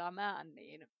toiseen elämään,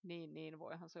 niin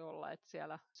voihan se olla, että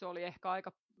siellä se oli ehkä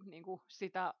aika niin kuin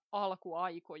sitä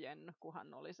alkuaikojen, kun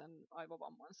hän oli sen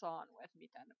aivovamman saanut, että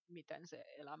miten se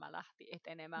elämä lähti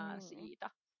etenemään siitä,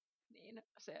 niin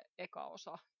se eka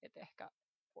osa, että ehkä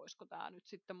voisiko tämä nyt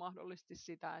sitten mahdollisesti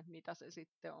sitä, että mitä se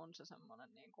sitten on se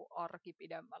semmoinen niin kuin arki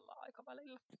pidemmällä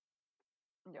aikavälillä.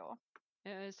 Joo.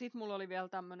 Sitten mulla oli vielä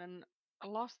tämmöinen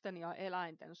lasten ja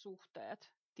eläinten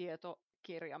suhteet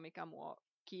tietokirja, mikä mua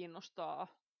kiinnostaa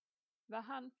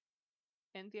vähän.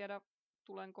 En tiedä,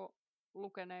 tulenko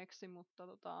lukeneeksi,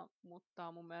 mutta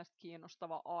on mun mielestä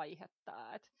kiinnostava aihe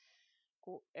tämä, että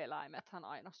kun eläimethän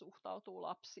aina suhtautuu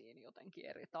lapsiin jotenkin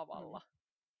eri tavalla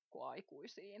kuin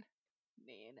aikuisiin,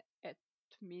 niin että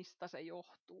mistä se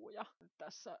johtuu. Ja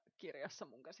tässä kirjassa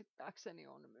mun käsittääkseni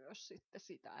on myös sitten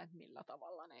sitä, että millä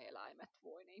tavalla ne eläimet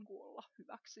voi niin kuin olla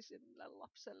hyväksi sille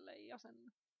lapselle ja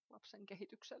sen lapsen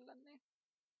kehitykselle, niin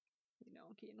ne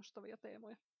on kiinnostavia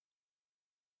teemoja.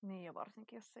 Niin, ja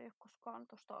varsinkin jos ei ole koskaan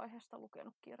tuosta aiheesta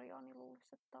lukenut kirjaa, niin luulisi,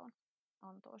 että on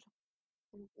antoisa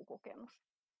lukukokemus.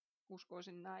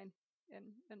 Uskoisin näin.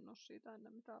 En ole siitä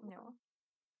ennen mitään lukenut.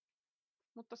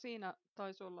 mutta siinä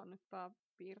taisi olla nyt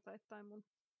pääpiirteittäin mun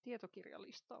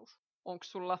tietokirjalistaus. Onko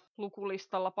sulla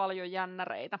lukulistalla paljon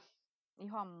jännäreitä?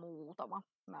 Ihan muutama.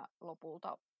 Mä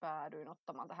lopulta päädyin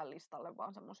ottamaan tähän listalle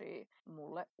vaan semmosia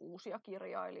mulle uusia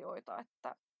kirjailijoita,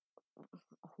 että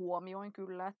huomioin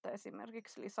kyllä, että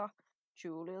esimerkiksi Lisa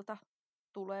Jewelliltä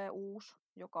tulee uusi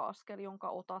Joka askel, jonka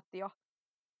otat, ja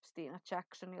Stina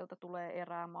Jacksonilta tulee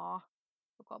Erämaa,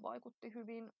 joka vaikutti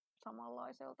hyvin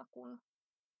samanlaiselta kuin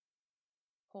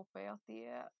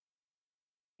Hopeatie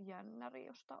jännäri,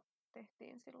 josta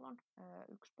tehtiin silloin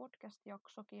yksi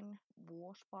podcast-jaksokin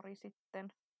vuosi pari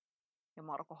sitten. Ja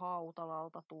Marko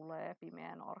Hautalalta tulee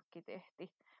Pimeän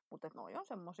arkkitehti. Mutta noi on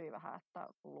semmosia vähän, että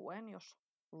luen jos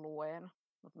luen.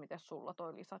 Mutta miten sulla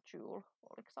toi Lisa Jewell?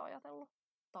 Oliko sä ajatellut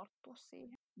tarttua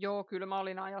siihen? Joo, kyllä mä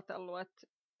olin ajatellut,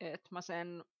 että mä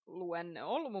sen luen. Ne on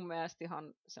ollut mun mielestä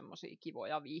ihan semmosia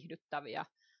kivoja, viihdyttäviä.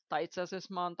 Tai itse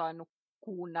asiassa mä oon tainnut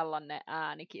kuunnella ne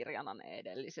äänikirjana ne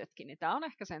edellisetkin. Niin tää on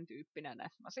ehkä sen tyyppinen,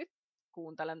 että mä sit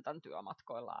kuuntelen tän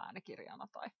työmatkoilla äänikirjana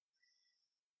tai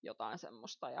jotain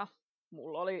semmoista. Ja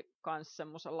mulla oli kans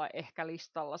semmosella ehkä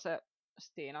listalla se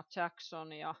Stina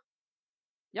Jackson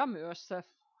ja myös se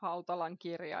Hautalan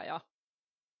kirja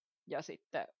ja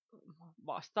sitten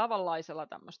vastaavanlaisella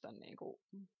tämmöisten niinku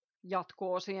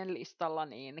jatko-osien listalla,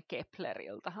 niin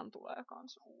Kepleriltähän tulee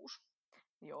kans uusi.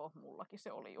 Joo, mullakin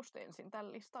se oli just ensin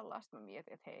tällä listalla. Sitten mä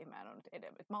mietin, että hei, mä en ole nyt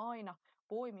edennyt. Mä aina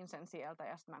poimin sen sieltä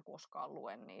ja sitten mä en koskaan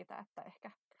luen niitä, että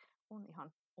ehkä on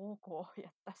ihan ok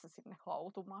jättää se sinne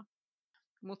hautumaan.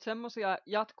 Mutta semmoisia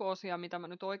jatko-osia, mitä mä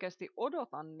nyt oikeasti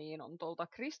odotan, niin on tuolta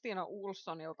Kristiina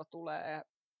Ulssonilta tulee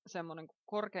semmoinen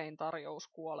Korkein tarjous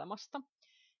kuolemasta.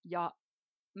 Ja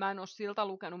mä en ole siltä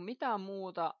lukenut mitään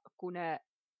muuta kuin ne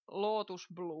Lotus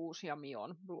Blues ja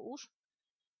Mion Blues.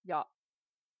 Ja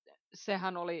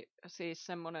sehän oli siis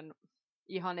semmoinen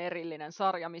ihan erillinen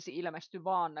sarja, missä ilmestyi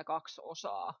vaan ne 2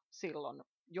 osaa silloin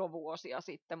jo vuosia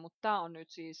sitten, mutta tämä on nyt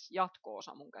siis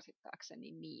jatko-osa mun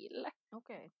käsittääkseni niille.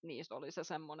 Okei. Niistä oli se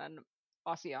semmoinen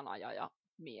asianajaja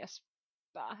mies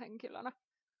päähenkilönä.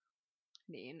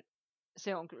 Niin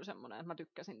se on kyllä semmoinen, että mä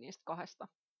tykkäsin niistä 2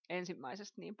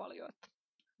 ensimmäisestä niin paljon, että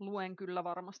luen kyllä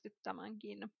varmasti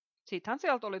tämänkin. Sittenhän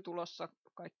sieltä oli tulossa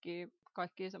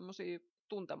kaikki semmoisia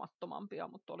tuntemattomampia,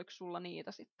 mutta oliko sulla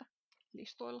niitä sitten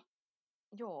listoilla?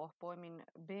 Joo, poimin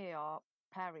Bea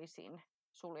Parisin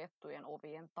Suljettujen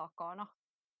ovien takana.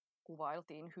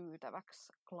 Kuvailtiin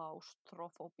hyytäväksi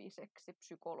klaustrofobiseksi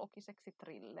psykologiseksi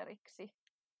thrilleriksi.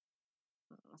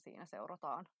 Siinä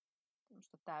seurataan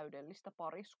täydellistä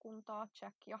pariskuntaa,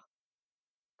 Jack ja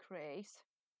Grace,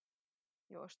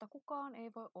 joista kukaan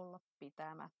ei voi olla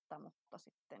pitämättä, mutta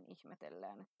sitten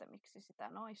ihmetellään, että miksi sitä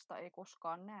naista ei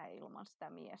koskaan näe ilman sitä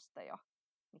miestä ja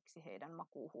miksi heidän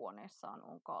makuuhuoneessaan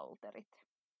on kalterit.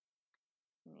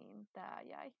 Niin tämä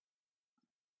jäi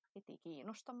heti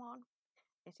kiinnostamaan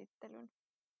esittelyn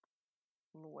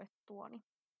luettuani.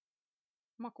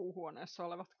 Makuuhuoneessa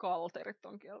olevat kalterit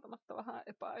on kieltämättä vähän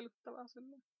epäilyttävää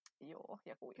silloin. Joo,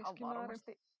 ja kun ihan Keskimäärin.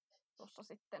 varmasti tuossa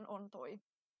sitten on toi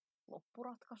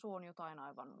loppuratkaisu on jotain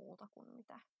aivan muuta kuin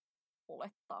mitä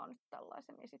olettaa nyt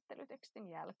tällaisen esittelytekstin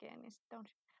jälkeen, niin sitten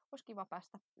olisi kiva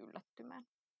päästä yllättymään.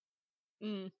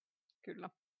 Kyllä.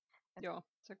 Joo,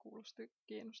 se kuulosti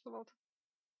kiinnostavalta.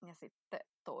 Ja sitten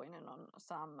toinen on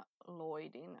Sam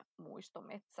Lloydin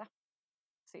Muistometsä.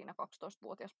 Siinä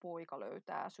 12-vuotias poika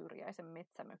löytää syrjäisen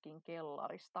metsämökin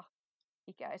kellarista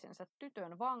ikäisensä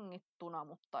tytön vangittuna,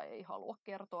 mutta ei halua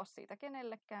kertoa siitä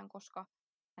kenellekään, koska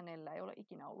hänellä ei ole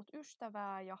ikinä ollut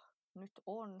ystävää ja nyt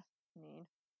on, niin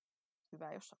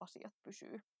hyvä, jos asiat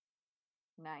pysyy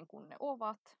näin kuin ne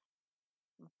ovat.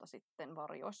 Mutta sitten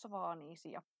varjoissa vaanii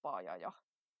sieppaaja ja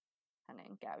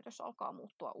hänen käytös alkaa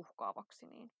muuttua uhkaavaksi,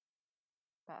 niin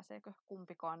pääseekö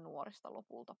kumpikaan nuorista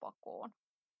lopulta pakoon?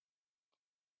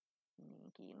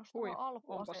 Niin kiinnostava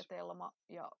alkuasetelma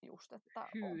ja just, että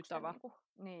hyytävä.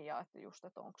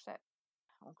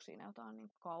 Onko siinä jotain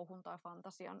niin kauhun tai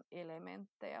fantasian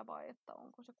elementtejä vai että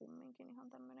onko se kumminkin ihan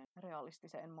tämmöinen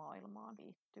realistiseen maailmaan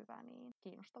liittyvä, niin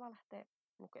kiinnostava lähteä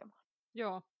lukemaan.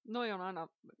 Joo,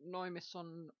 missä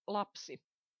on lapsi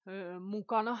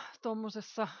mukana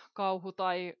tuommoisessa kauhu-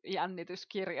 tai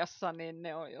jännityskirjassa, niin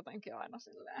ne on jotenkin aina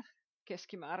silleen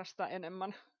keskimääräistä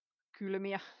enemmän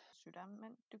kylmiä.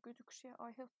 Sydämen tykytyksiä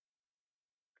aiheuttaa.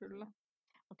 Kyllä.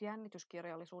 Mutta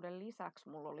jännityskirjallisuuden lisäksi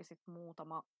mulla oli sit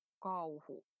muutama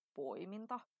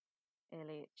kauhupoiminta.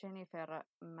 Eli Jennifer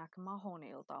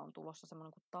McMahonilta on tulossa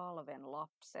semmoinen kuin Talven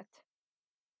lapset.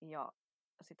 Ja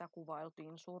sitä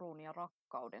kuvailtiin surun ja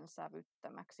rakkauden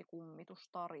sävyttämäksi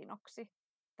kummitustarinaksi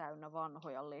täynnä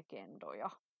vanhoja legendoja.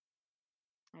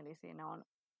 Eli siinä on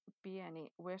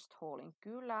pieni Westhallin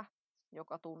kylä,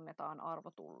 joka tunnetaan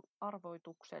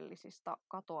arvoituksellisista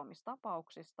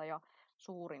katoamistapauksista, ja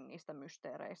suurin niistä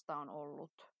mysteereistä on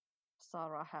ollut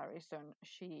Sarah Harrison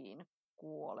Sheen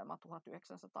kuolema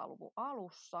 1900-luvun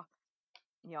alussa.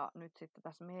 Ja nyt sitten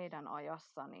tässä meidän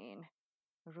ajassa niin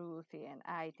Ruthien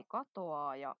äiti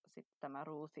katoaa, ja sitten tämä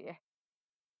Ruthie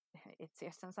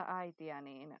etsiessänsä äitiä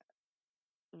niin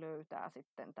löytää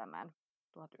sitten tämän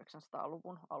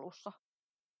 1900-luvun alussa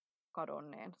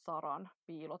kadonneen Saran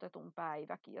piilotetun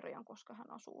päiväkirjan, koska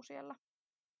hän asuu siellä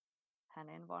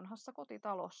hänen vanhassa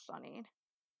kotitalossa, niin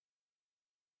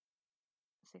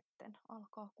sitten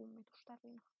alkaa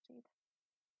kummitustarina siitä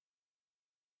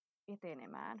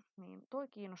etenemään. Niin toi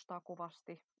kiinnostaa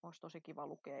kovasti. Olisi tosi kiva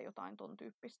lukea jotain ton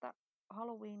tyyppistä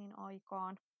Halloweenin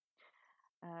aikaan.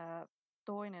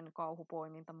 Toinen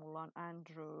kauhupoiminta mulla on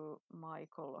Andrew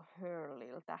Michael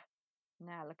Hurliltä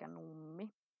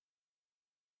Nälkänummi.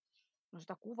 No,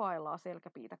 sitä kuvaillaan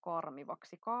selkäpiitä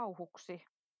karmivaksi kauhuksi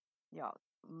ja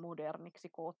moderniksi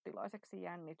koottilaiseksi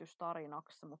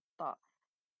jännitystarinaksi, mutta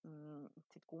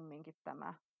sitten kumminkin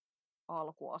tämä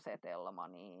alkuasetelma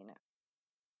niin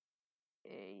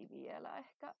ei vielä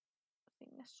ehkä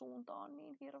sinne suuntaan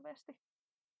niin hirveästi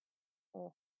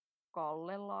ole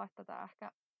kallellaan, että tämä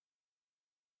ehkä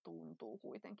tuntuu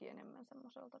kuitenkin enemmän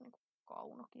semmoiselta niin kuin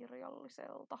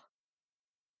kaunokirjalliselta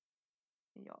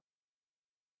ja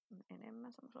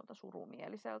enemmän semmoiselta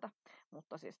surumieliseltä.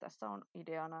 Mutta siis tässä on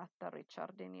ideana, että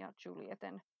Richardin ja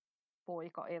Julieten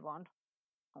poika Evan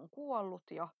on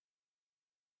kuollut ja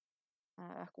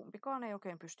kumpikaan ei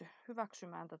oikein pysty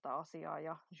hyväksymään tätä asiaa,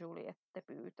 ja Juliette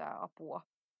pyytää apua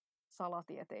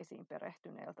salatieteisiin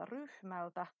perehtyneeltä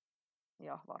ryhmältä,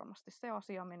 ja varmasti se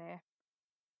asia menee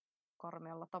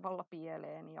karmealla tavalla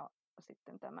pieleen, ja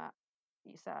sitten tämä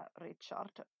isä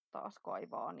Richard taas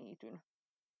kaivaa niityn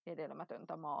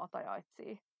hedelmätöntä maata ja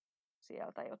etsii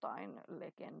sieltä jotain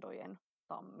legendojen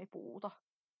tammipuuta,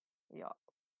 ja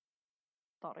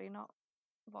tarina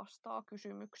vastaa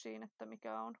kysymyksiin, että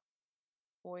mikä on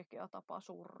oikea tapa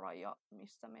surra ja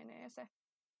missä menee se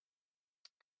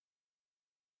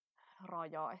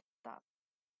raja, että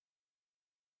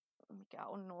mikä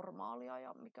on normaalia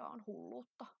ja mikä on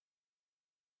hulluutta.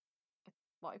 Et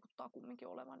vaikuttaa kumminkin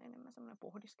olevan enemmän semmoinen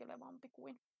pohdiskelevampi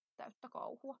kuin täyttä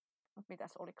kauhua. Mut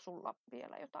mitäs, oliko sulla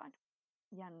vielä jotain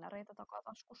jännäreitä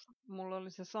takataskussa? Mulla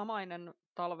oli se samainen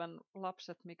Talven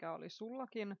lapset, mikä oli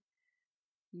sullakin.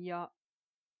 Ja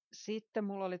sitten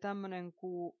mulla oli tämmöinen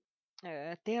kuin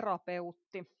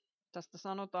terapeutti. Tästä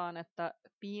sanotaan, että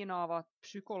piinaava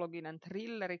psykologinen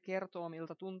thrilleri kertoo,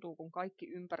 miltä tuntuu, kun kaikki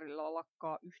ympärillä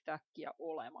lakkaa yhtäkkiä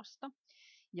olemasta.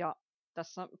 Ja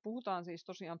tässä puhutaan siis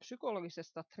tosiaan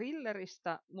psykologisesta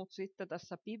thrilleristä, mutta sitten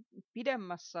tässä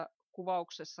pidemmässä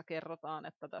kuvauksessa kerrotaan,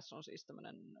 että tässä on siis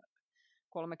tämmöinen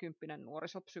 30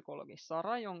 nuorisopsykologi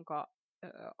Sara, jonka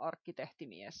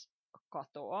arkkitehtimies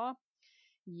katoaa.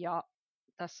 Ja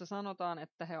tässä sanotaan,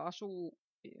 että he asuu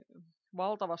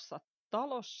valtavassa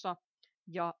talossa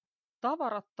ja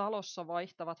tavarat talossa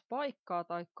vaihtavat paikkaa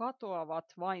tai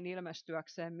katoavat vain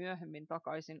ilmestyäkseen myöhemmin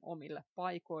takaisin omille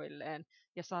paikoilleen,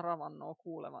 ja Sara vannoo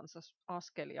kuulevansa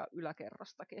askelia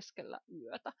yläkerrasta keskellä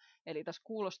yötä. Eli tässä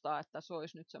kuulostaa, että se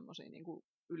olisi nyt semmoisia niin kuin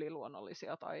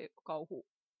yliluonnollisia tai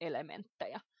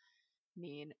kauhuelementtejä.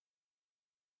 Niin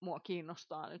mua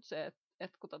kiinnostaa nyt se,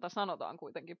 että kun tätä sanotaan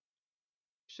kuitenkin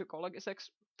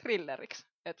psykologiseksi thrilleriksi,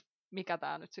 että mikä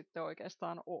tämä nyt sitten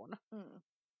oikeastaan on.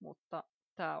 Mutta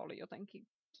tämä oli jotenkin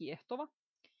kiehtova.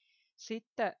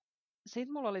 Sitten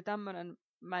mulla oli tämmöinen,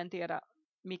 mä en tiedä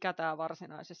mikä tämä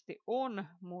varsinaisesti on,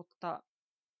 mutta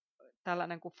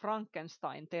tällainen kuin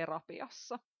Frankenstein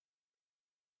terapiassa.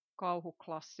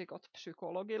 Kauhuklassikot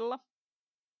psykologilla.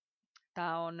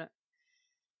 Tämä on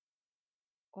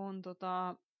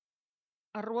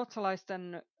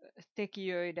ruotsalaisten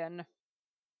tekijöiden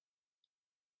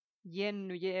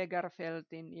Jenny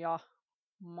Jägerfeltin ja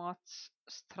Mats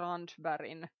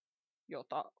Strandbergin,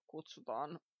 jota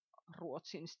kutsutaan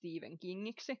Ruotsin Stephen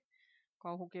Kingiksi,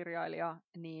 kauhukirjailija,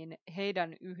 niin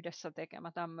heidän yhdessä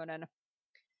tekemä tämmöinen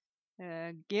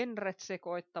genret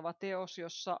sekoittava teos,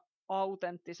 jossa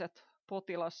autenttiset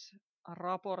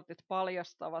potilasraportit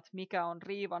paljastavat, mikä on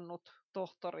riivannut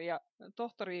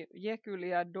tohtori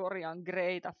Jekyliä, Dorian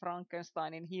Greytä,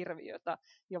 Frankensteinin hirviötä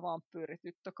ja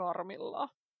vampyyrityttö Carmillaa.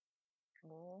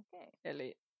 Okay.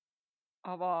 Eli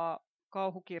avaa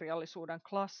kauhukirjallisuuden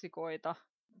klassikoita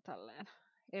tälleen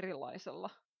erilaisella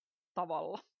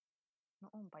tavalla. No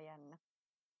onpa jännä.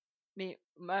 Niin,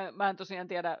 mä en tosiaan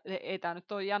tiedä, ei tämä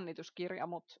nyt ole jännityskirja,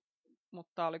 mutta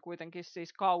tämä oli kuitenkin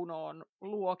siis kaunoon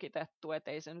luokitettu,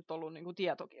 ettei se nyt ollut niinku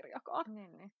tietokirjakaan.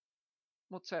 Niin.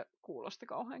 Mutta se kuulosti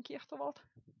kauhean kiehtovalta.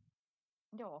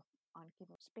 Joo, ainakin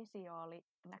spesiaali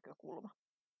näkökulma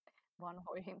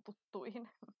vanhoihin tuttuihin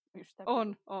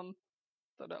ystäviin. On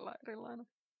todella erilainen.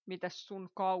 Mites sun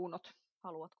kaunot?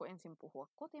 Haluatko ensin puhua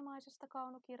kotimaisesta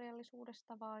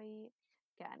kaunokirjallisuudesta vai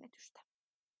käännetystä?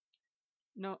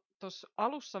 No tuossa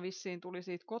alussa vissiin tuli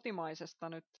siitä kotimaisesta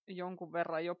nyt jonkun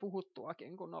verran jo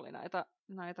puhuttuakin, kun oli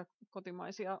näitä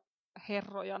kotimaisia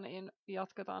herroja, niin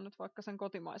jatketaan nyt vaikka sen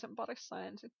kotimaisen parissa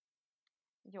ensin.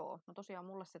 Joo, no tosiaan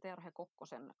mulle se Terhe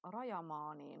Kokkosen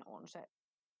Rajamaa niin on se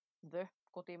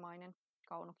kotimainen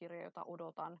kaunokirja, jota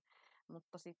odotan,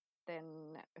 mutta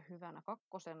sitten hyvänä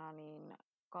kakkosena niin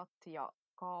Katja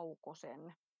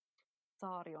Kaukosen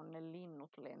Saarionne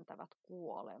linnut lentävät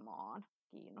kuolemaan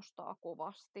kiinnostaa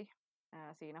kovasti.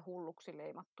 Siinä hulluksi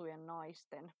leimattujen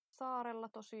naisten saarella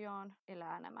tosiaan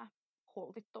elää nämä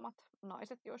holtittomat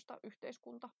naiset, joista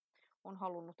yhteiskunta on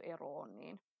halunnut eroon,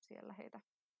 niin siellä heitä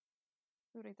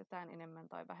yritetään enemmän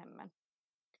tai vähemmän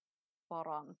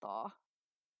parantaa.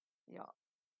 Ja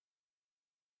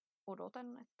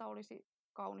odotan, että olisi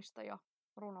kaunista ja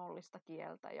runollista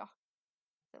kieltä ja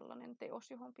sellainen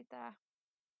teos, johon pitää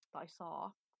tai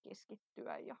saa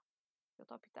keskittyä ja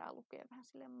jota pitää lukea vähän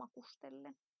sille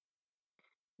makustellen.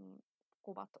 Niin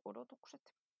kovat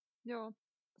odotukset. Joo.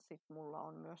 Sitten mulla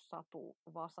on myös Satu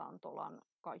Vasantolan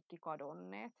Kaikki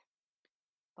kadonneet.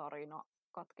 Tarina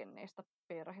katkenneista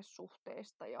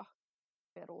perhesuhteista ja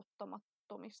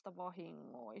peruuttamattomista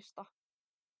vahingoista.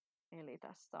 Eli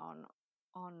tässä on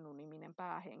Annu-niminen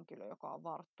päähenkilö, joka on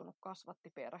varttunut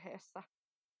kasvattiperheessä,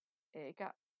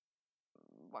 eikä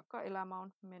vaikka elämä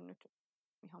on mennyt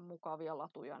ihan mukavia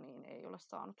latuja, niin ei ole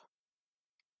saanut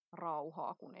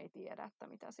rauhaa, kun ei tiedä, että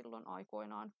mitä silloin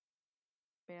aikoinaan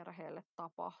perheelle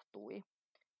tapahtui.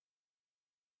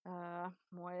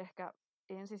 Mua ei ehkä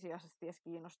ensisijaisesti edes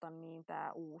kiinnosta niin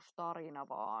tämä uusi tarina,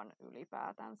 vaan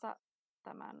ylipäätänsä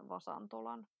tämän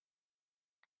Vasantolan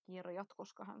kirjat,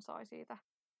 koska hän sai siitä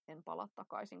En pala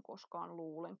takaisin koskaan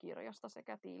luulen -kirjasta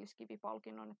sekä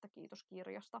Tiiliskivi-palkinnon että Kiitos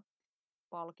kirjasta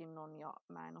 -palkinnon, ja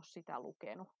mä en ole sitä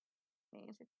lukenut.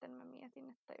 Niin sitten mä mietin,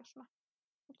 että jos mä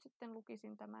nyt sitten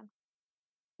lukisin tämän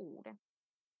uuden.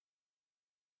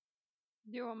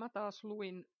 Joo, mä taas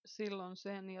luin silloin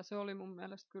sen ja se oli mun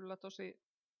mielestä kyllä tosi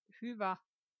hyvä,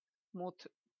 mutta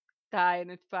tämä ei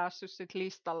nyt päässyt sit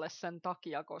listalle sen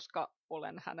takia, koska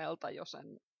olen häneltä jo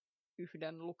sen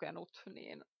yhden lukenut,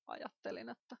 niin ajattelin,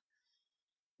 että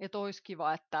olisi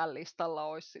kiva, että tällä listalla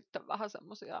olisi sitten vähän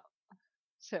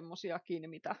semmosiakin,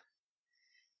 mitä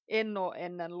en ole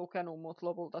ennen lukenut, mutta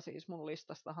lopulta siis mun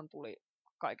listastahan tuli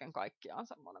kaiken kaikkiaan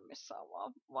semmoinen, missä on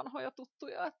vaan vanhoja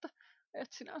tuttuja, että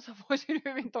sinänsä voisin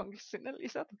hyvin tonkin sinne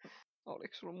lisätä.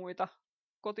 Oliko sulla muita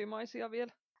kotimaisia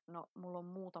vielä? No, mulla on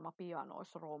muutama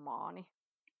pianoisromaani,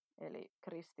 eli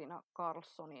Kristina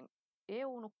Karlssonin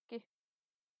Eunukki,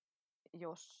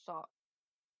 jossa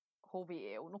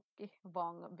hovieunukki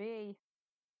Wang Wei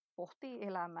pohtii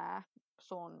elämää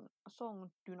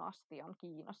Song-dynastian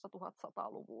Kiinassa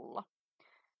 1100-luvulla.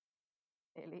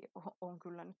 Eli on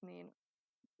kyllä nyt niin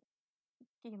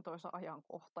kiintoisa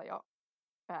ajankohta ja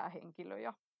päähenkilö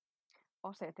ja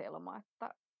asetelma,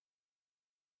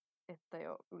 että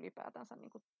jo ylipäätänsä niin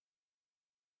kuin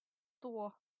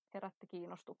tuo herätti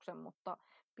kiinnostuksen, mutta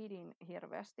pidin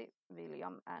hirveästi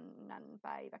William Annän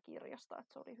päiväkirjasta,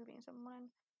 että se oli hyvin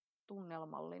semmoinen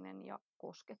tunnelmallinen ja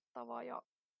koskettava ja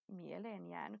mieleen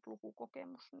jäänyt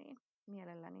lukukokemus, niin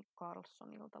mielelläni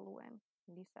Karlssonilta luen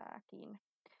lisääkin.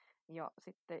 Ja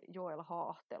sitten Joel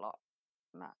Haahtela,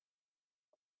 mä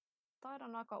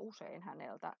taidan aika usein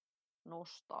häneltä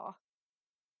nostaa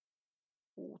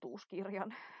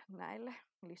uutuuskirjan näille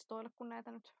listoille, kun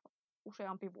näitä nyt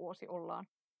useampi vuosi ollaan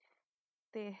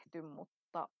tehty,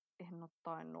 mutta en ole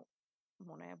tainnut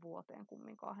moneen vuoteen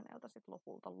kumminkaan häneltä sit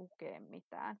lopulta lukea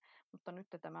mitään. Mutta nyt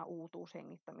tämä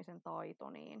uutuushengittämisen taito,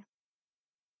 niin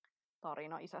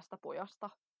tarina isästä, pojasta,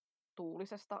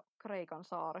 tuulisesta Kreikan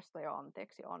saaresta ja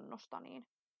anteeksi annosta, niin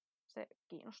se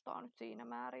kiinnostaa nyt siinä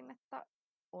määrin, että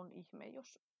on ihme,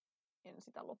 jos en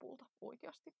sitä lopulta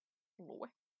oikeasti lue.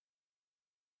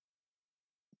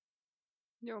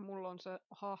 Joo, mulla on se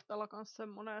Haahtala kanssa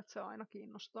semmoinen, että se aina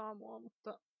kiinnostaa mua,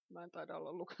 mutta mä en taida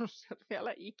olla lukenut sieltä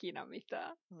vielä ikinä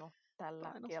mitään. No, tällä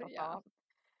Aina kertaa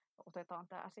otetaan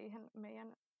tämä siihen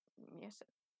meidän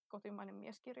kotimainen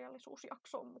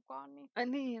mieskirjallisuusjaksoon mukaan.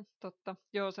 Niin, totta.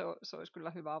 Joo, se olisi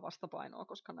kyllä hyvää vastapainoa,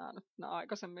 koska nämä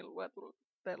aikaisemmin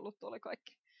luetellut oli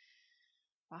kaikki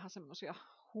vähän semmoisia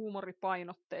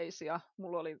huumoripainotteisia.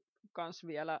 Mulla oli kans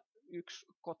vielä yksi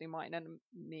kotimainen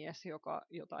mies,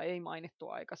 jota ei mainittu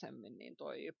aikaisemmin, niin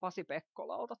toi Pasi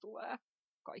Pekkolalta tulee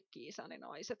Kaikki isäni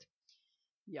naiset.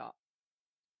 Ja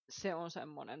se on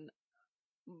semmoinen,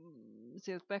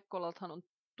 siltä Pekkolaltahan on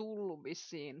tullut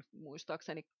vissiin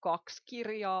muistaakseni 2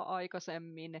 kirjaa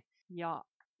aikaisemmin,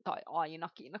 tai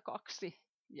ainakin 2,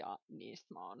 ja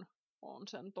niistä mä oon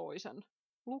sen toisen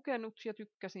lukenut ja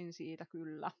tykkäsin siitä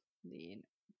kyllä, niin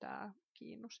tää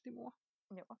kiinnosti mua.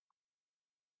 Joo.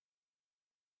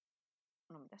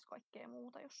 No mitäs kaikkea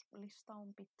muuta, jos lista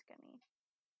on pitkä, niin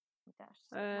mitäs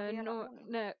siellä vielä No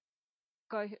on? ne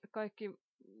kaikki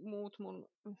muut mun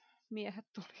miehet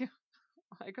tuli jo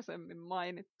aikaisemmin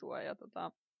mainittua, ja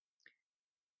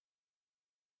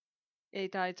ei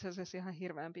tää itse asiassa ihan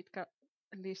hirveän pitkä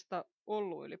lista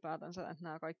ollut ylipäätänsä, että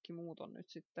nämä kaikki muut on nyt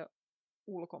sitten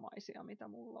ulkomaisia, mitä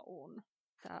mulla on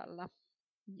täällä.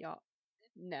 Ja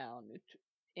nämä on nyt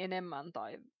enemmän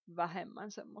tai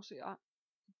vähemmän semmosia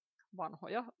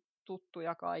vanhoja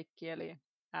tuttuja kaikki, eli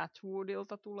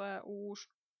Atwoodilta tulee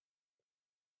uusi,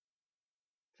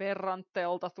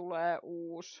 Ferrantelta tulee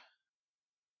uusi,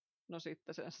 no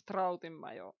sitten sen Stroutin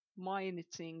mä jo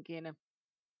mainitsinkin.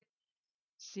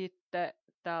 Sitten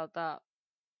täältä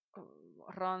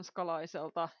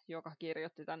ranskalaiselta, joka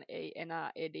kirjoitti tämän Ei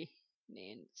enää Edi,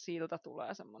 niin siltä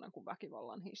tulee semmoinen kuin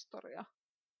Väkivallan historia.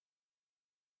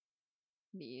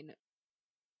 Niin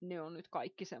ne on nyt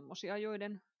kaikki semmosia,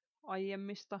 joiden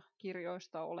aiemmista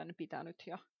kirjoista olen pitänyt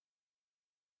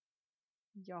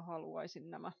ja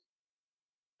haluaisin nämä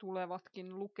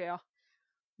tulevatkin lukea.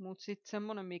 Mutta sitten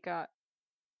semmoinen, mikä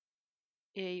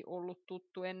ei ollut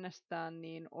tuttu ennestään,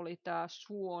 niin oli tämä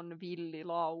Suon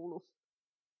villilaulu,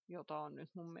 jota on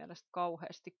nyt mun mielestä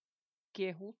kauheasti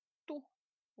kehuttu.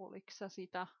 Oliko sä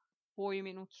sitä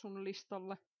poiminut sun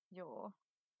listalle? Joo,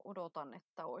 odotan,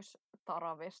 että olisi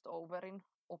Tara Westoverin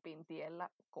opintiellä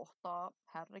kohtaa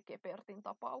Harry Kepertin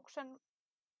tapauksen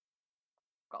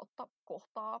kautta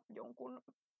kohtaa jonkun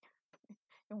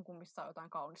missä on jotain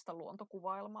kaunista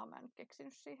luontokuvailmaa. Mä en nyt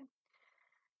keksinyt siihen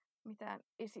mitään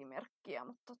esimerkkiä,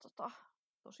 mutta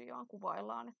tosiaan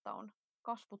kuvaillaan, että on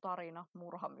kasvutarina,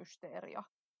 murhamysteeri ja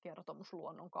kertomus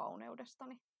luonnon kauneudesta,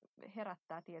 niin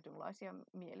herättää tietynlaisia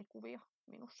mielikuvia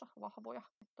minussa vahvoja.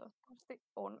 Toivottavasti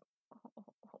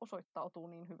osoittautuu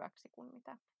niin hyväksi kuin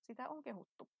mitä sitä on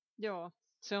kehuttu. Joo,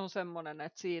 se on semmoinen,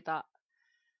 että siitä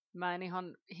mä en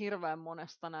ihan hirveän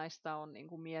monesta näistä on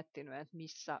niinku miettinyt, että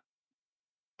missä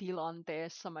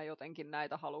tilanteessa mä jotenkin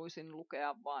näitä haluaisin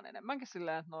lukea, vaan enemmänkin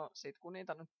silleen, että no sit kun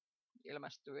niitä nyt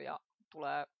ilmestyy ja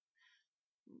tulee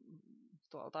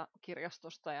tuolta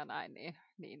kirjastosta ja näin,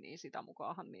 niin sitä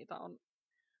mukaanhan niitä on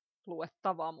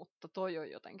luettava, mutta toi on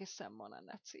jotenkin semmoinen,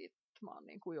 että siitä mä oon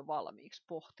niinku jo valmiiksi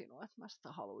pohtinut, että mä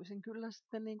sitä haluaisin kyllä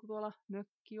sitten niinku tuolla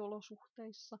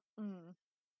mökkiolosuhteissa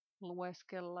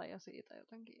lueskella ja siitä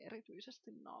jotenkin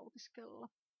erityisesti nautiskella.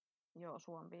 Joo,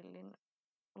 Suonvillin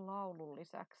laulun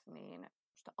lisäksi niin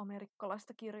sitä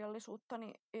amerikkalaista kirjallisuutta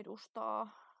niin edustaa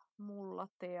mulla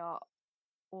Thea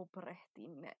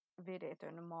Obrechtin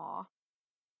Vedetön maa,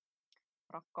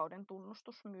 rakkauden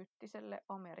tunnustus myyttiselle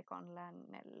Amerikan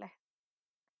lännelle.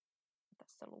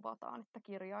 Tässä luvataan, että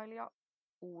kirjailija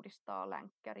uudistaa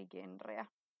länkkärigenreä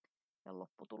ja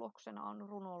lopputuloksena on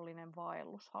runollinen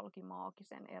vaellus halki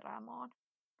maagisen erämaan.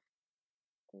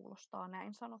 Kuulostaa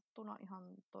näin sanottuna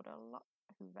ihan todella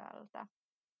hyvältä.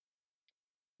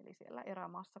 Eli siellä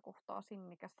erämaassa kohtaa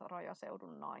sinnikäs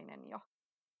rajaseudun nainen ja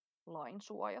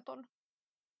lainsuojaton,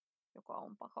 joka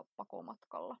on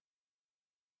pakomatkalla.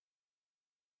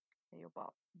 Ja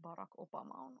jopa Barack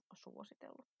Obama on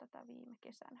suositellut tätä viime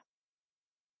kesänä.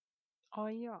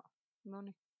 Ai jaa, no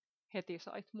niin. Heti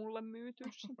sait mulle myytyä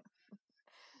sen.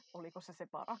 Oliko se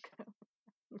Barack?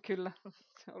 Kyllä,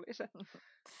 se oli se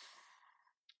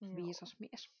viisas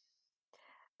mies.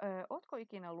 Ootko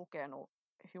ikinä lukenut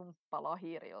Jumppa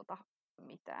Lahirilta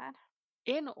mitään?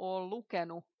 En ole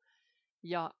lukenut,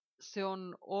 ja se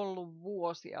on ollut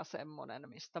vuosia semmoinen,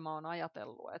 mistä mä oon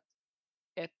ajatellut,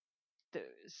 että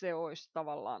se olisi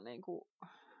tavallaan niin kuin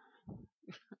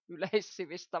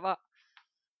yleissivistävä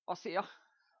asia,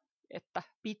 että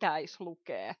pitäisi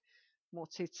lukea,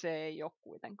 mutta sitten se ei ole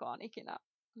kuitenkaan ikinä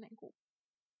niin kuin,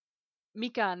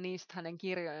 mikään niistä hänen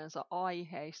kirjojensa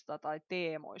aiheista tai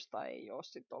teemoista ei ole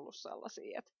sit ollut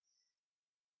sellaisia, että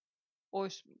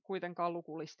olisi kuitenkaan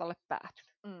lukulistalle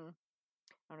päätynyt.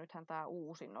 No nythän tämä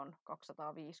uusin on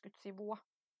 250 sivua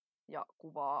ja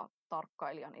kuvaa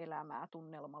tarkkailijan elämää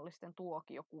tunnelmallisten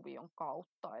tuokiokuvion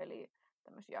kautta, eli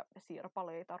tämmöisiä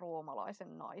sirpaleita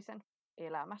roomalaisen naisen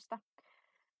elämästä.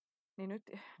 Niin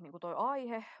nyt niin kuin toi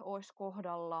aihe olisi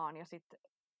kohdallaan ja sitten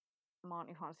mä oon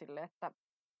ihan silleen, että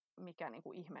mikä niin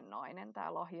kuin ihmenainen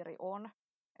tämä Lahiri on,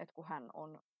 että kun hän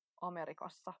on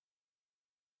Amerikassa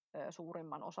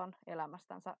suurimman osan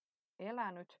elämästänsä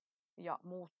elänyt ja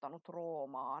muuttanut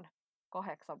Roomaan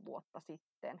 8 vuotta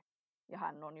sitten. Ja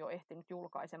hän on jo ehtinyt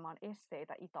julkaisemaan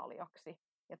esseitä italiaksi.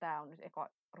 Ja tämä on nyt eka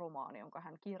romaani, jonka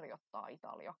hän kirjoittaa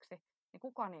italiaksi. Niin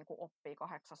kuka niin kuin oppii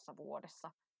 8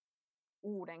 vuodessa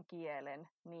uuden kielen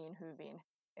niin hyvin,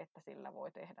 että sillä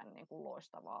voi tehdä niin kuin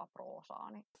loistavaa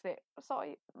proosaa. Niin se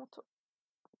sai mut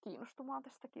kiinnostumaan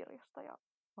tästä kirjasta ja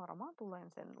varmaan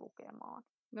tulen sen lukemaan.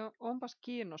 No onpas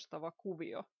kiinnostava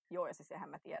kuvio. Joo, ja siis eihän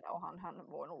mä tiedä, onhan hän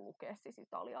voinut lukea siis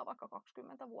Italiaa vaikka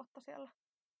 20 vuotta siellä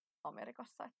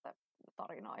Amerikassa, että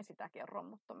tarina ei sitä kerro,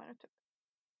 mutta mä nyt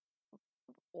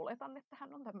oletan, että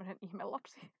hän on tämmöinen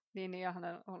ihmelapsi. Niin, ja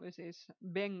hän oli siis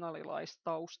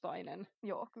bengalilaistaustainen.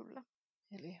 Joo, kyllä.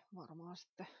 Eli varmaan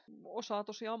sitten osaa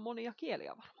tosiaan monia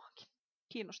kieliä varmaankin.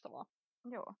 Kiinnostavaa.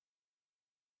 Joo.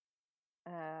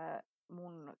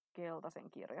 Mun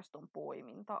keltaisen kirjaston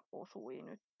poiminta osui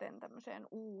nytten tämmöiseen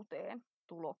uuteen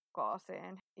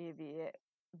tulokkaaseen Evie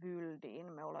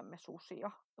Wyldiin. Me olemme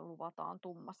susia. Luvataan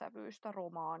tummasävyistä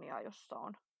romaania, jossa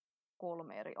on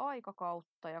 3 eri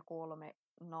aikakautta ja 3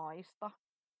 naista.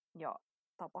 Ja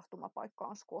tapahtumapaikka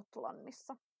on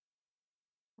Skotlannissa.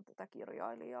 Tätä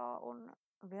kirjailijaa on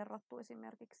verrattu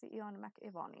esimerkiksi Ian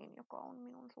McEvaniin, joka on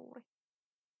minun suuri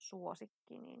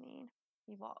suosikkini, niin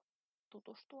kiva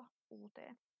tutustua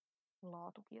uuteen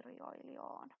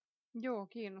laatukirjailijaan. Joo,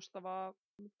 kiinnostavaa.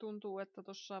 Tuntuu, että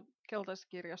tuossa keltaisessa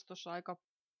kirjastossa aika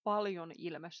paljon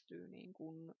ilmestyy niin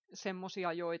kuin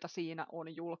semmosia, joita siinä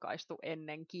on julkaistu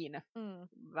ennenkin.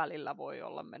 Välillä voi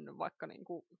olla mennyt vaikka niin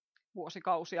kuin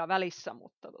vuosikausia välissä,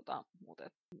 mutta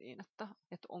niin,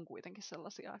 että on kuitenkin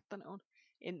sellaisia, että ne on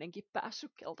ennenkin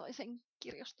päässyt keltaisen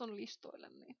kirjaston listoille,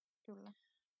 niin Kyllä.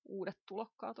 uudet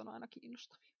tulokkaat on aina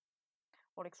kiinnostavia.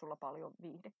 Oliko sulla paljon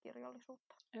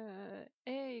viihdekirjallisuutta?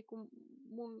 Ei, kun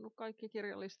mun kaikki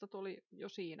kirjalistat oli jo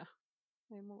siinä.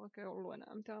 Ei mulla oikein ollut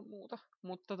enää mitään muuta.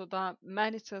 Mutta mä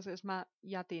en itse asiassa mä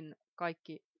jätin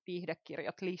kaikki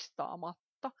viihdekirjat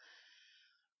listaamatta,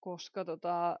 koska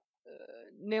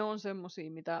ne on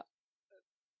semmosia, mitä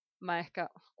mä ehkä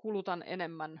kulutan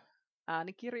enemmän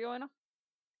äänikirjoina.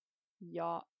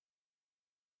 Ja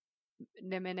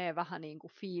ne menee vähän niin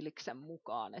kuin fiiliksen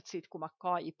mukaan, että sit kun mä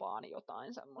kaipaan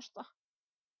jotain semmoista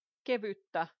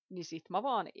kevyttä, niin sit mä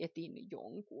vaan etin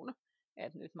jonkun.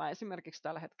 Et nyt mä esimerkiksi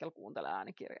tällä hetkellä kuuntelen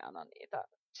äänikirjana niitä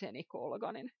Jenny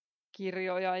Colganin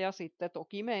kirjoja, ja sitten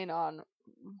toki meinaan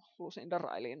Lucinda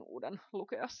Rileyn uuden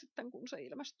lukea sitten, kun se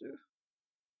ilmestyy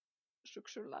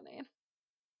syksyllä, niin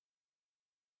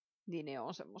ne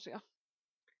on semmosia.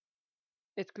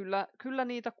 Et kyllä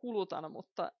niitä kulutan,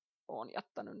 mutta oon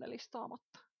jättänyt ne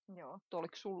listaamatta. Joo.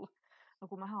 Oliko sulla? No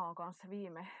kun mähän oon kanssa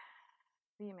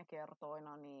viime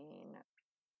kertoina niin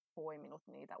poiminut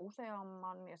niitä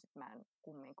useamman, ja sitten mä en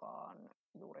kumminkaan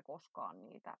juuri koskaan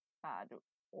niitä päädy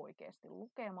oikeasti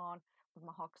lukemaan, mutta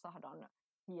mä haksahdan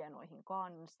hienoihin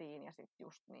kansiin ja sitten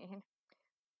just niihin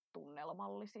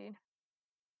tunnelmallisiin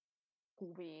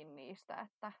kuviin niistä,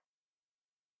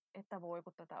 että voi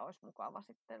kun tätä olisi mukava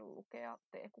sitten lukea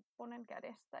teekupponen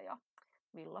kädessä ja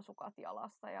villasukat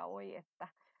jalassa ja oi että.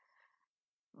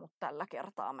 Mutta tällä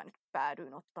kertaa mä nyt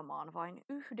päädyin ottamaan vain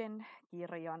yhden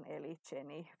kirjan, eli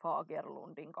Jenny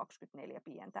Fagerlundin 24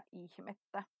 pientä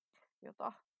ihmettä,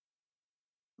 jota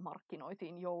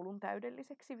markkinoitiin joulun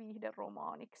täydelliseksi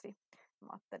viihderomaaniksi. Mä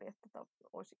ajattelin, että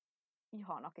olisi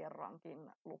ihana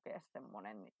kerrankin lukea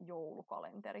semmoinen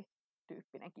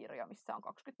joulukalenteri-tyyppinen kirja, missä on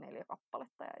 24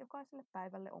 kappaletta ja jokaiselle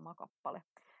päivälle oma kappale.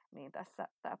 Niin tässä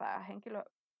tämä päähenkilö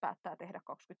päättää tehdä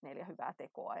 24 hyvää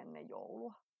tekoa ennen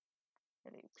joulua.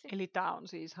 Eli tämä on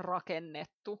siis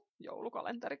rakennettu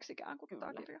joulukalenteriksi ikään kuin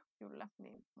tämä kirja. Kyllä,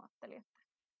 niin mä ajattelin, että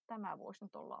tämä voisi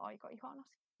nyt olla aika ihana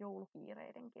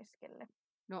joulukiireiden keskelle.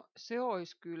 No se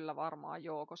olisi kyllä varmaan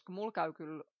joo, koska mulla käy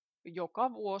kyllä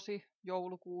joka vuosi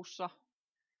joulukuussa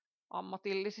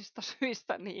ammatillisista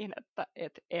syistä niin,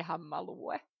 että eihän mä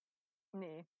lue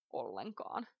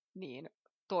ollenkaan. Niin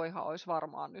toihan olisi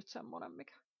varmaan nyt semmoinen,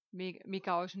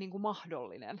 mikä olisi niin kuin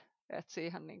mahdollinen. Että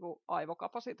siihen niin kuin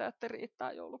aivokapasiteetti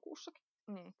riittää joulukuussakin.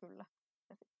 Niin, kyllä.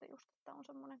 Ja sitten just, että on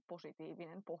semmoinen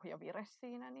positiivinen pohjavire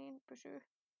siinä, niin pysyy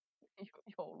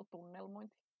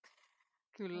joulutunnelmointi.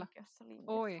 Kyllä.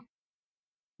 Oi.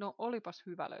 No olipas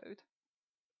hyvä löytö.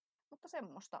 Mutta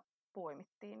semmoista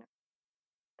poimittiin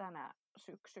tänä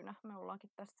syksynä. Me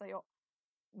ollaankin tässä jo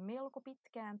melko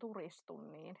pitkään turistu,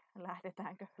 niin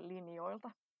lähdetäänkö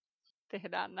linjoilta?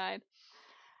 Tehdään näin.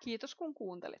 Kiitos kun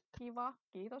kuuntelit. Kiva.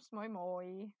 Kiitos. Moi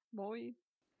moi. Moi.